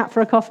hanging out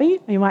for a coffee,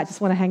 or you might just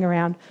want to hang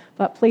around.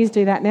 But please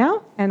do that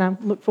now, and I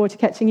look forward to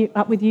catching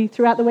up with you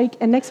throughout the week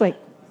and next week.